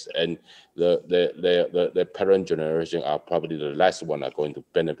past, and the parent generation are probably the last one are going to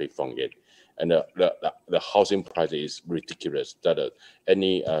benefit from it. And the housing price is ridiculous, that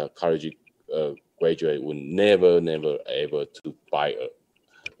any college graduate would never able to buy a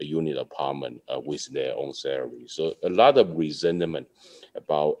unit apartment with their own salary. So a lot of resentment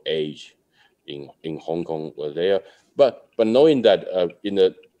about age in Hong Kong were there. But knowing that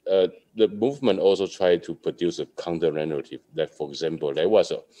the movement also tried to produce a counter narrative. That, for example, there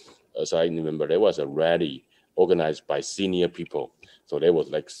was a rally organized by senior people. So there was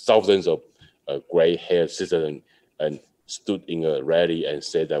like thousands of gray-haired citizens and stood in a rally and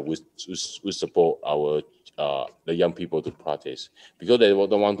said that we support our the young people to protest, because they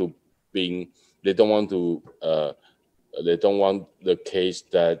don't want the case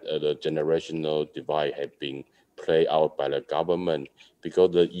that the generational divide had been played out by the government,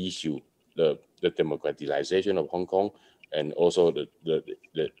 because the issue, the democratization of Hong Kong, and also the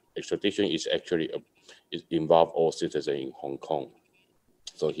extradition is actually it involve all citizens in Hong Kong.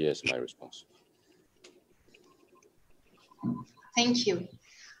 So here's my response. Thank you.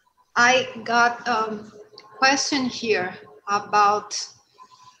 I got a question here about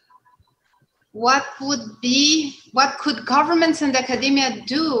what could governments and academia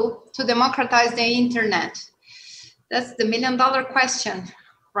do to democratize the internet? That's the million-dollar question,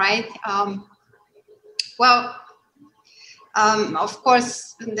 right? Of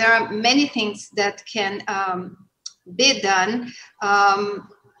course, there are many things that can be done.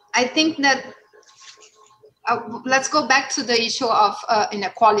 I think that let's go back to the issue of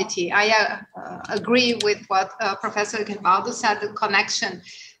inequality. I agree with what Professor Gerbaudo said. The connection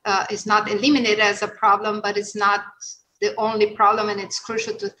is not eliminated as a problem, but it's not the only problem, and it's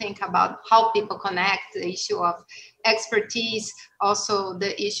crucial to think about how people connect, the issue of expertise, also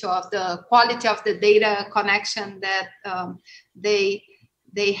the issue of the quality of the data connection that they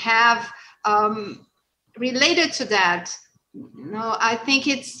have. Related to that, I think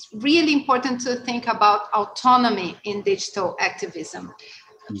it's really important to think about autonomy in digital activism.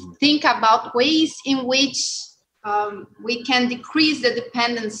 Think about ways in which we can decrease the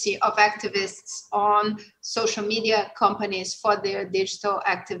dependency of activists on social media companies for their digital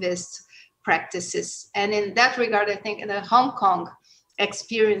activist practices. And in that regard, I think the Hong Kong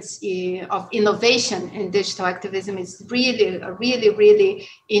experience of innovation in digital activism is really a really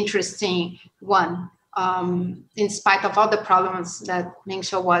interesting one, in spite of all the problems that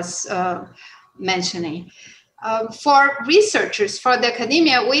Ming-sho was mentioning. For researchers, for the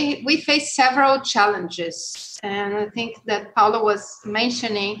academia, we face several challenges. And I think that Paolo was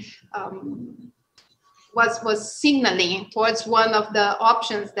mentioning was signaling towards one of the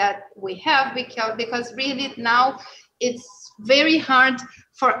options that we have, because really now it's very hard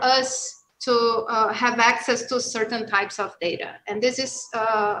for us to have access to certain types of data. And this is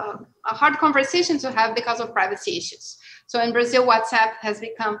a hard conversation to have because of privacy issues. So in Brazil, WhatsApp has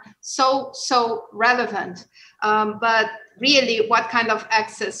become so relevant. But really, what kind of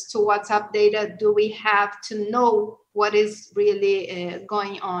access to WhatsApp data do we have to know what is really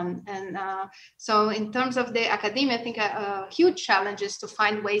going on? And so in terms of the academia, I think a huge challenge is to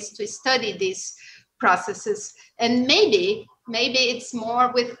find ways to study these processes. And maybe it's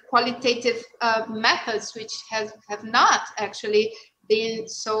more with qualitative methods, which have not actually been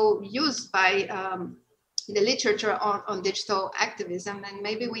so used by the literature on digital activism, and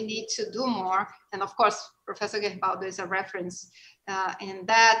maybe we need to do more. And of course, Professor Gerbaudo is a reference in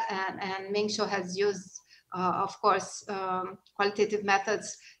that, and Ming-sho has used, of course, qualitative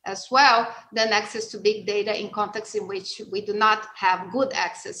methods as well, then access to big data in contexts in which we do not have good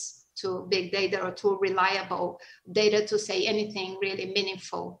access to big data or to reliable data to say anything really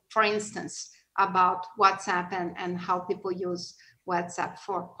meaningful, for instance, about WhatsApp and how people use WhatsApp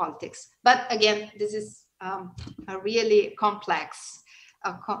for politics. But again, this is a really complex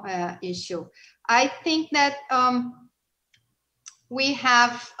issue. I think that we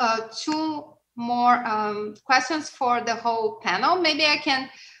have two more questions for the whole panel. Maybe I can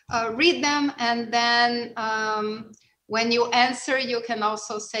read them, and then when you answer, you can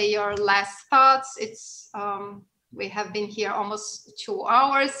also say your last thoughts. It's we have been here almost 2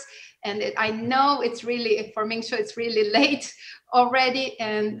 hours, and I know it's really, for Ming-sho, it's really late already.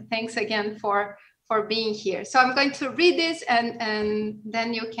 And thanks again for being here. So I'm going to read this, and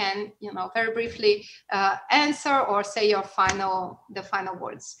then you can, very briefly answer or say your final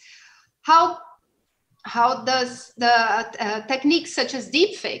words. How does the techniques such as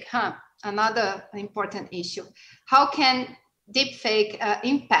deepfake, another important issue, how can deepfake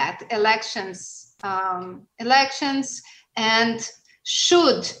impact elections, and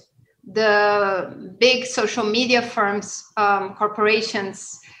should the big social media firms,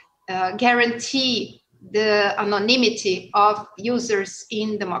 corporations, guarantee the anonymity of users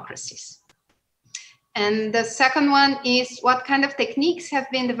in democracies? And the second one is, what kind of techniques have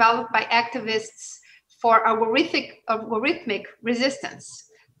been developed by activists for algorithmic resistance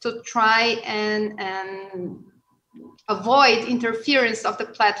to try and avoid interference of the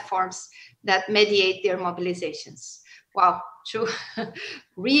platforms that mediate their mobilizations? Wow, two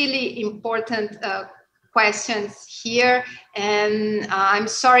really important questions here. And I'm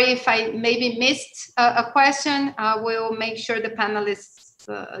sorry if I maybe missed a question. I will make sure the panelists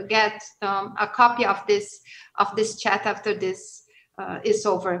get a copy of this chat after this is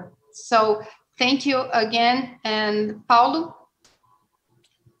over. So thank you again. And Paolo?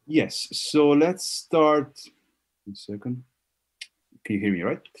 Yes, so let's start. One second. Can you hear me,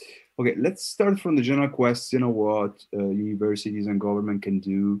 right? Okay, let's start from the general question of what universities and government can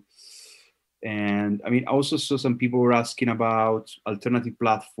do. And I mean, I also saw some people were asking about alternative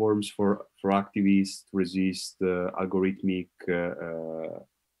platforms for activists to resist algorithmic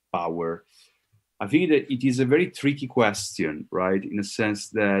power. I think that it is a very tricky question, right? In a sense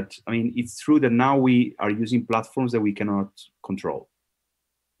that, I mean, it's true that now we are using platforms that we cannot control,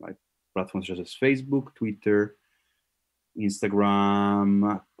 right? Platforms such as Facebook, Twitter,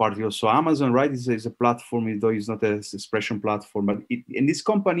 Instagram, partly also Amazon, right? It's a platform, though it's not an expression platform, but in these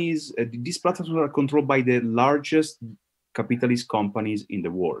companies, these platforms are controlled by the largest capitalist companies in the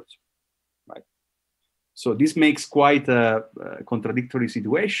world, right? So this makes quite a contradictory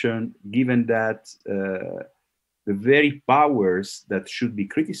situation, given that the very powers that should be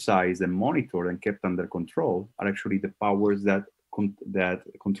criticized and monitored and kept under control are actually the powers that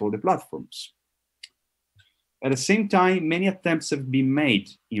control the platforms. At the same time, many attempts have been made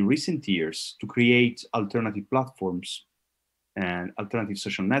in recent years to create alternative platforms and alternative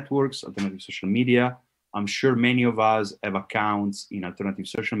social networks, alternative social media. I'm sure many of us have accounts in alternative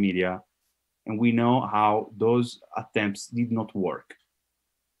social media, and we know how those attempts did not work.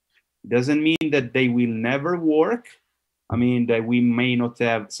 It doesn't mean that they will never work. I mean, that we may not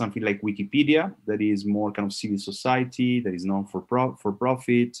have something like Wikipedia that is more kind of civil society, that is known for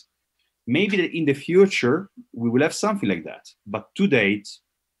profit. Maybe in the future, we will have something like that. But to date,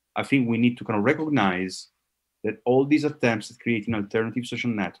 I think we need to kind of recognize that all these attempts at creating alternative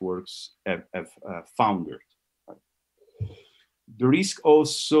social networks have foundered. The risk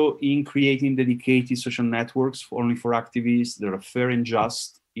also in creating dedicated social networks only for activists that are fair and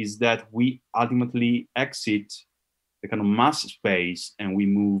just is that we ultimately exit the kind of mass space and we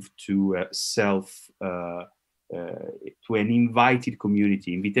move to to an invited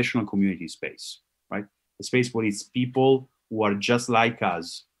community, invitational community space, right? a space where it's people who are just like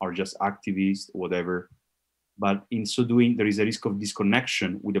us, or just activists, whatever. But in so doing, there is a risk of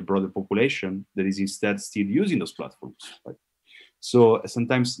disconnection with the broader population that is instead still using those platforms. Right? So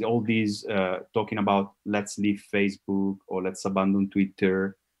sometimes all these talking about let's leave Facebook or let's abandon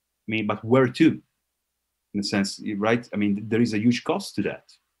Twitter, I mean, but where to? In a sense, right? I mean, there is a huge cost to that.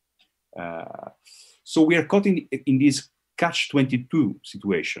 So we are caught in this catch-22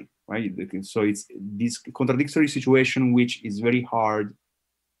 situation, right? So it's this contradictory situation which is very hard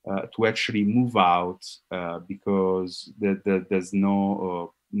to actually move out because there's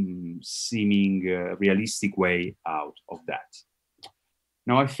no seeming realistic way out of that.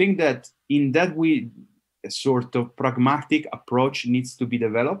 Now, I think that in that way, a sort of pragmatic approach needs to be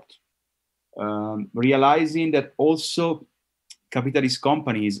developed, realizing that also capitalist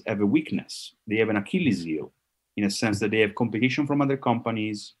companies have a weakness. They have an Achilles heel, in a sense that they have competition from other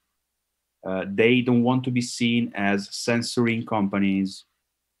companies. They don't want to be seen as censoring companies.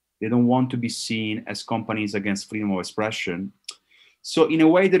 They don't want to be seen as companies against freedom of expression. So in a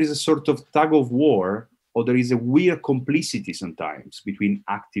way, there is a sort of tug of war, or there is a weird complicity sometimes between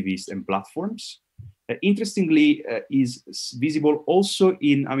activists and platforms. Interestingly, is visible also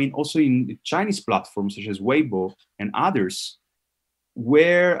in Chinese platforms such as Weibo and others,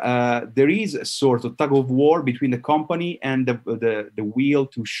 where there is a sort of tug of war between the company and the will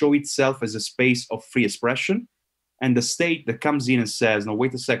to show itself as a space of free expression, and the state that comes in and says, no,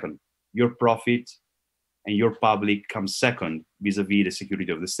 wait a second, your profit and your public comes second vis-a-vis the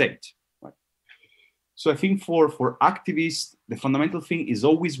security of the state. Right? So I think for activists, the fundamental thing is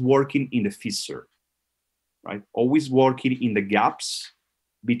always working in the fissure, right? Always working in the gaps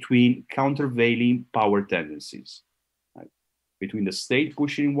between countervailing power tendencies, right? Between the state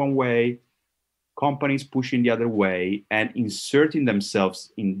pushing in one way, companies pushing the other way, and inserting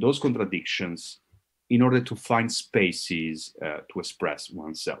themselves in those contradictions in order to find spaces to express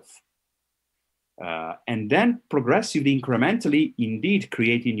oneself. And then progressively, incrementally, indeed,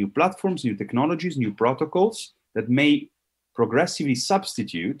 creating new platforms, new technologies, new protocols that may progressively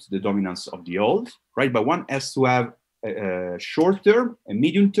substitute the dominance of the old, right? But one has to have a short-term, a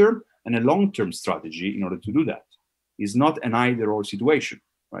medium-term, and a long-term strategy in order to do that. It's not an either-or situation,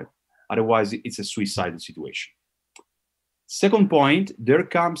 right? Otherwise, it's a suicidal situation. Second point, there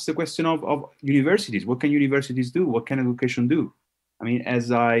comes the question of universities. What can universities do? What can education do? I mean,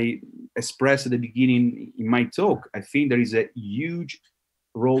 as I expressed at the beginning in my talk, I think there is a huge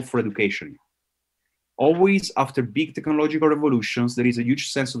role for education. Always after big technological revolutions, there is a huge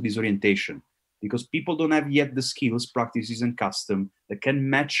sense of disorientation because people don't have yet the skills, practices, and custom that can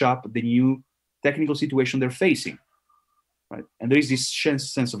match up the new technical situation they're facing. Right? And there is this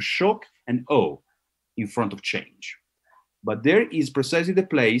sense of shock and awe in front of change. But there is precisely the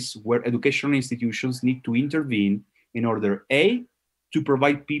place where educational institutions need to intervene in order, A, to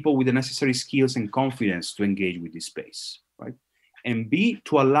provide people with the necessary skills and confidence to engage with this space, right? And B,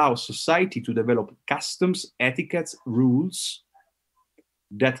 to allow society to develop customs, etiquettes, rules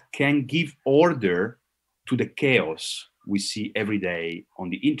that can give order to the chaos we see every day on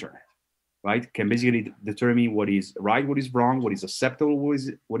the internet, right? Can basically determine what is right, what is wrong, what is acceptable,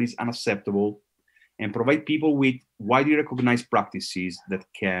 what is unacceptable, and provide people with widely recognized practices that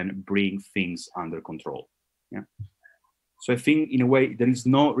can bring things under control. Yeah. So I think in a way there is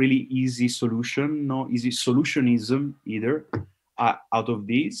no really easy solution, no easy solutionism either out of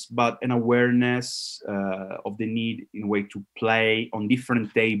this, but an awareness of the need in a way to play on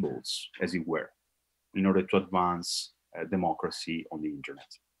different tables, as it were, in order to advance democracy on the internet.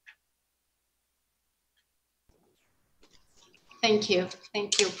 Thank you.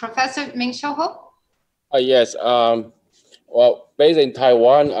 Thank you. Professor Ming-sho? Yes. Well, based in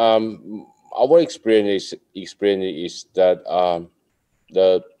Taiwan, our experience is that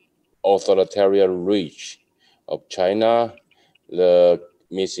the authoritarian reach of China, the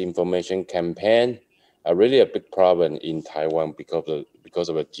misinformation campaign, are really a big problem in Taiwan because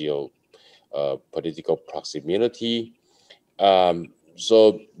of the political proximity.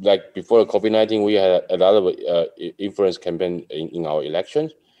 So, like before COVID-19, we had a lot of influence campaign in our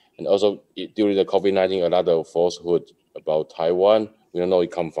elections. And also during the COVID-19, a lot of falsehood about Taiwan. We don't know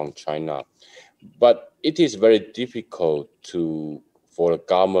it comes from China. But it is very difficult for the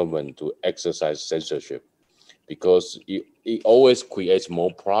government to exercise censorship because it always creates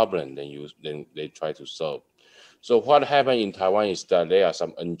more problem than they try to solve. So what happened in Taiwan is that there are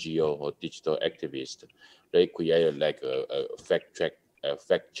some NGO or digital activists. They created like a fact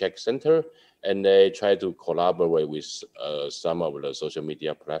check center, and they try to collaborate with some of the social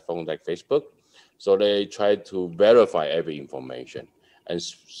media platforms like Facebook. So they try to verify every information and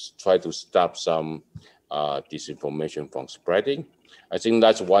try to stop some disinformation from spreading. I think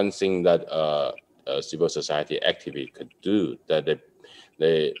that's one thing that civil society activists could do, that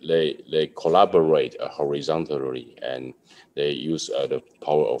they collaborate horizontally, and they use the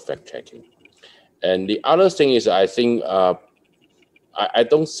power of fact-checking. And the other thing is, I think I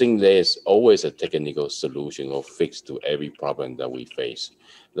don't think there's always a technical solution or fix to every problem that we face.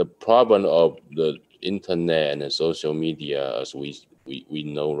 The problem of the internet and the social media, as we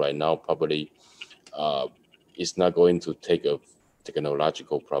know right now, probably is not going to take a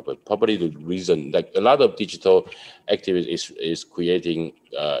technological problem. Probably the reason, like a lot of digital activities is creating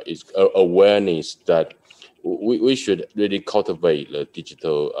awareness that we should really cultivate the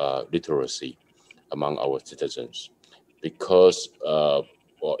digital literacy among our citizens, because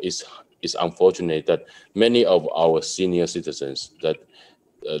well, it's unfortunate that many of our senior citizens, that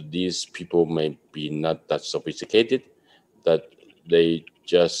these people may be not that sophisticated, that they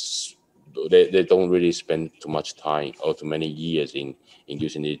just they don't really spend too much time or too many years in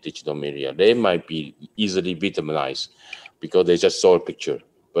using the digital media. They might be easily victimized because they just saw a picture,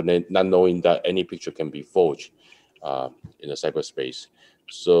 but then not knowing that any picture can be forged in the cyberspace.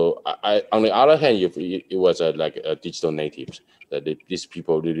 So on the other hand, it was like a digital natives, that these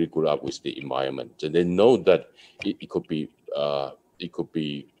people really grew up with the environment, so they know that it could be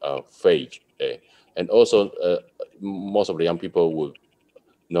fake, and also most of the young people would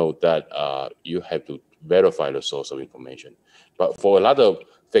know that you have to verify the source of information. But for a lot of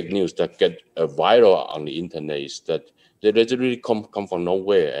fake news that get viral on the internet, is that they literally come from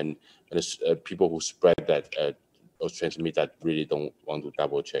nowhere, and people who spread that or transmit that really don't want to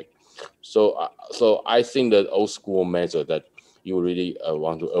double check. So I think that old school method, that you really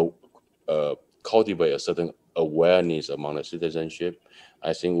want to cultivate a certain awareness among the citizenship,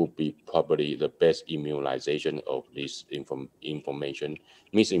 I think would be probably the best immunization of this misinformation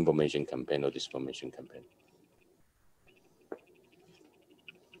campaign or disinformation campaign.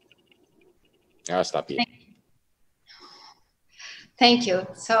 I'll stop here. Thank you.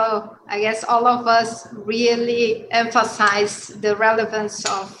 So I guess all of us really emphasize the relevance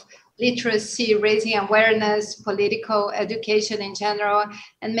of literacy, raising awareness, political education in general,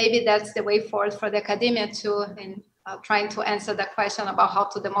 and maybe that's the way forward for the academia too, in trying to answer the question about how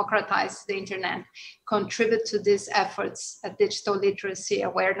to democratize the internet, contribute to these efforts at digital literacy,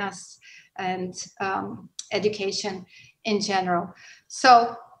 awareness, and education in general.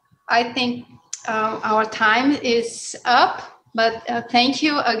 So I think our time is up. But thank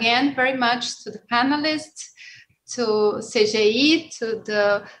you again very much to the panelists, to CGI, to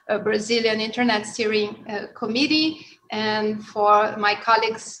the Brazilian Internet Steering Committee, and for my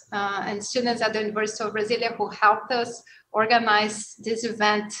colleagues and students at the University of Brasilia who helped us organize this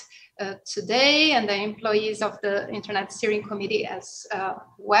event today, and the employees of the Internet Steering Committee as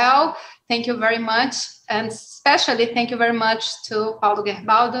well. Thank you very much. And especially thank you very much to Paolo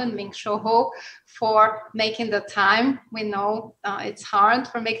Gerbaudo and Ming-sho for making the time. We know it's hard,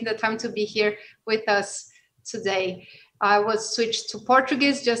 for making the time to be here with us today. I will switch to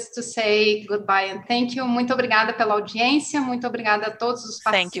Portuguese just to say goodbye and thank you. Muito obrigada pela audiência. Muito obrigada a todos os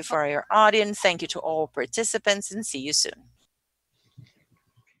participantes. Thank you for your audience. Thank you to all participants, and see you soon.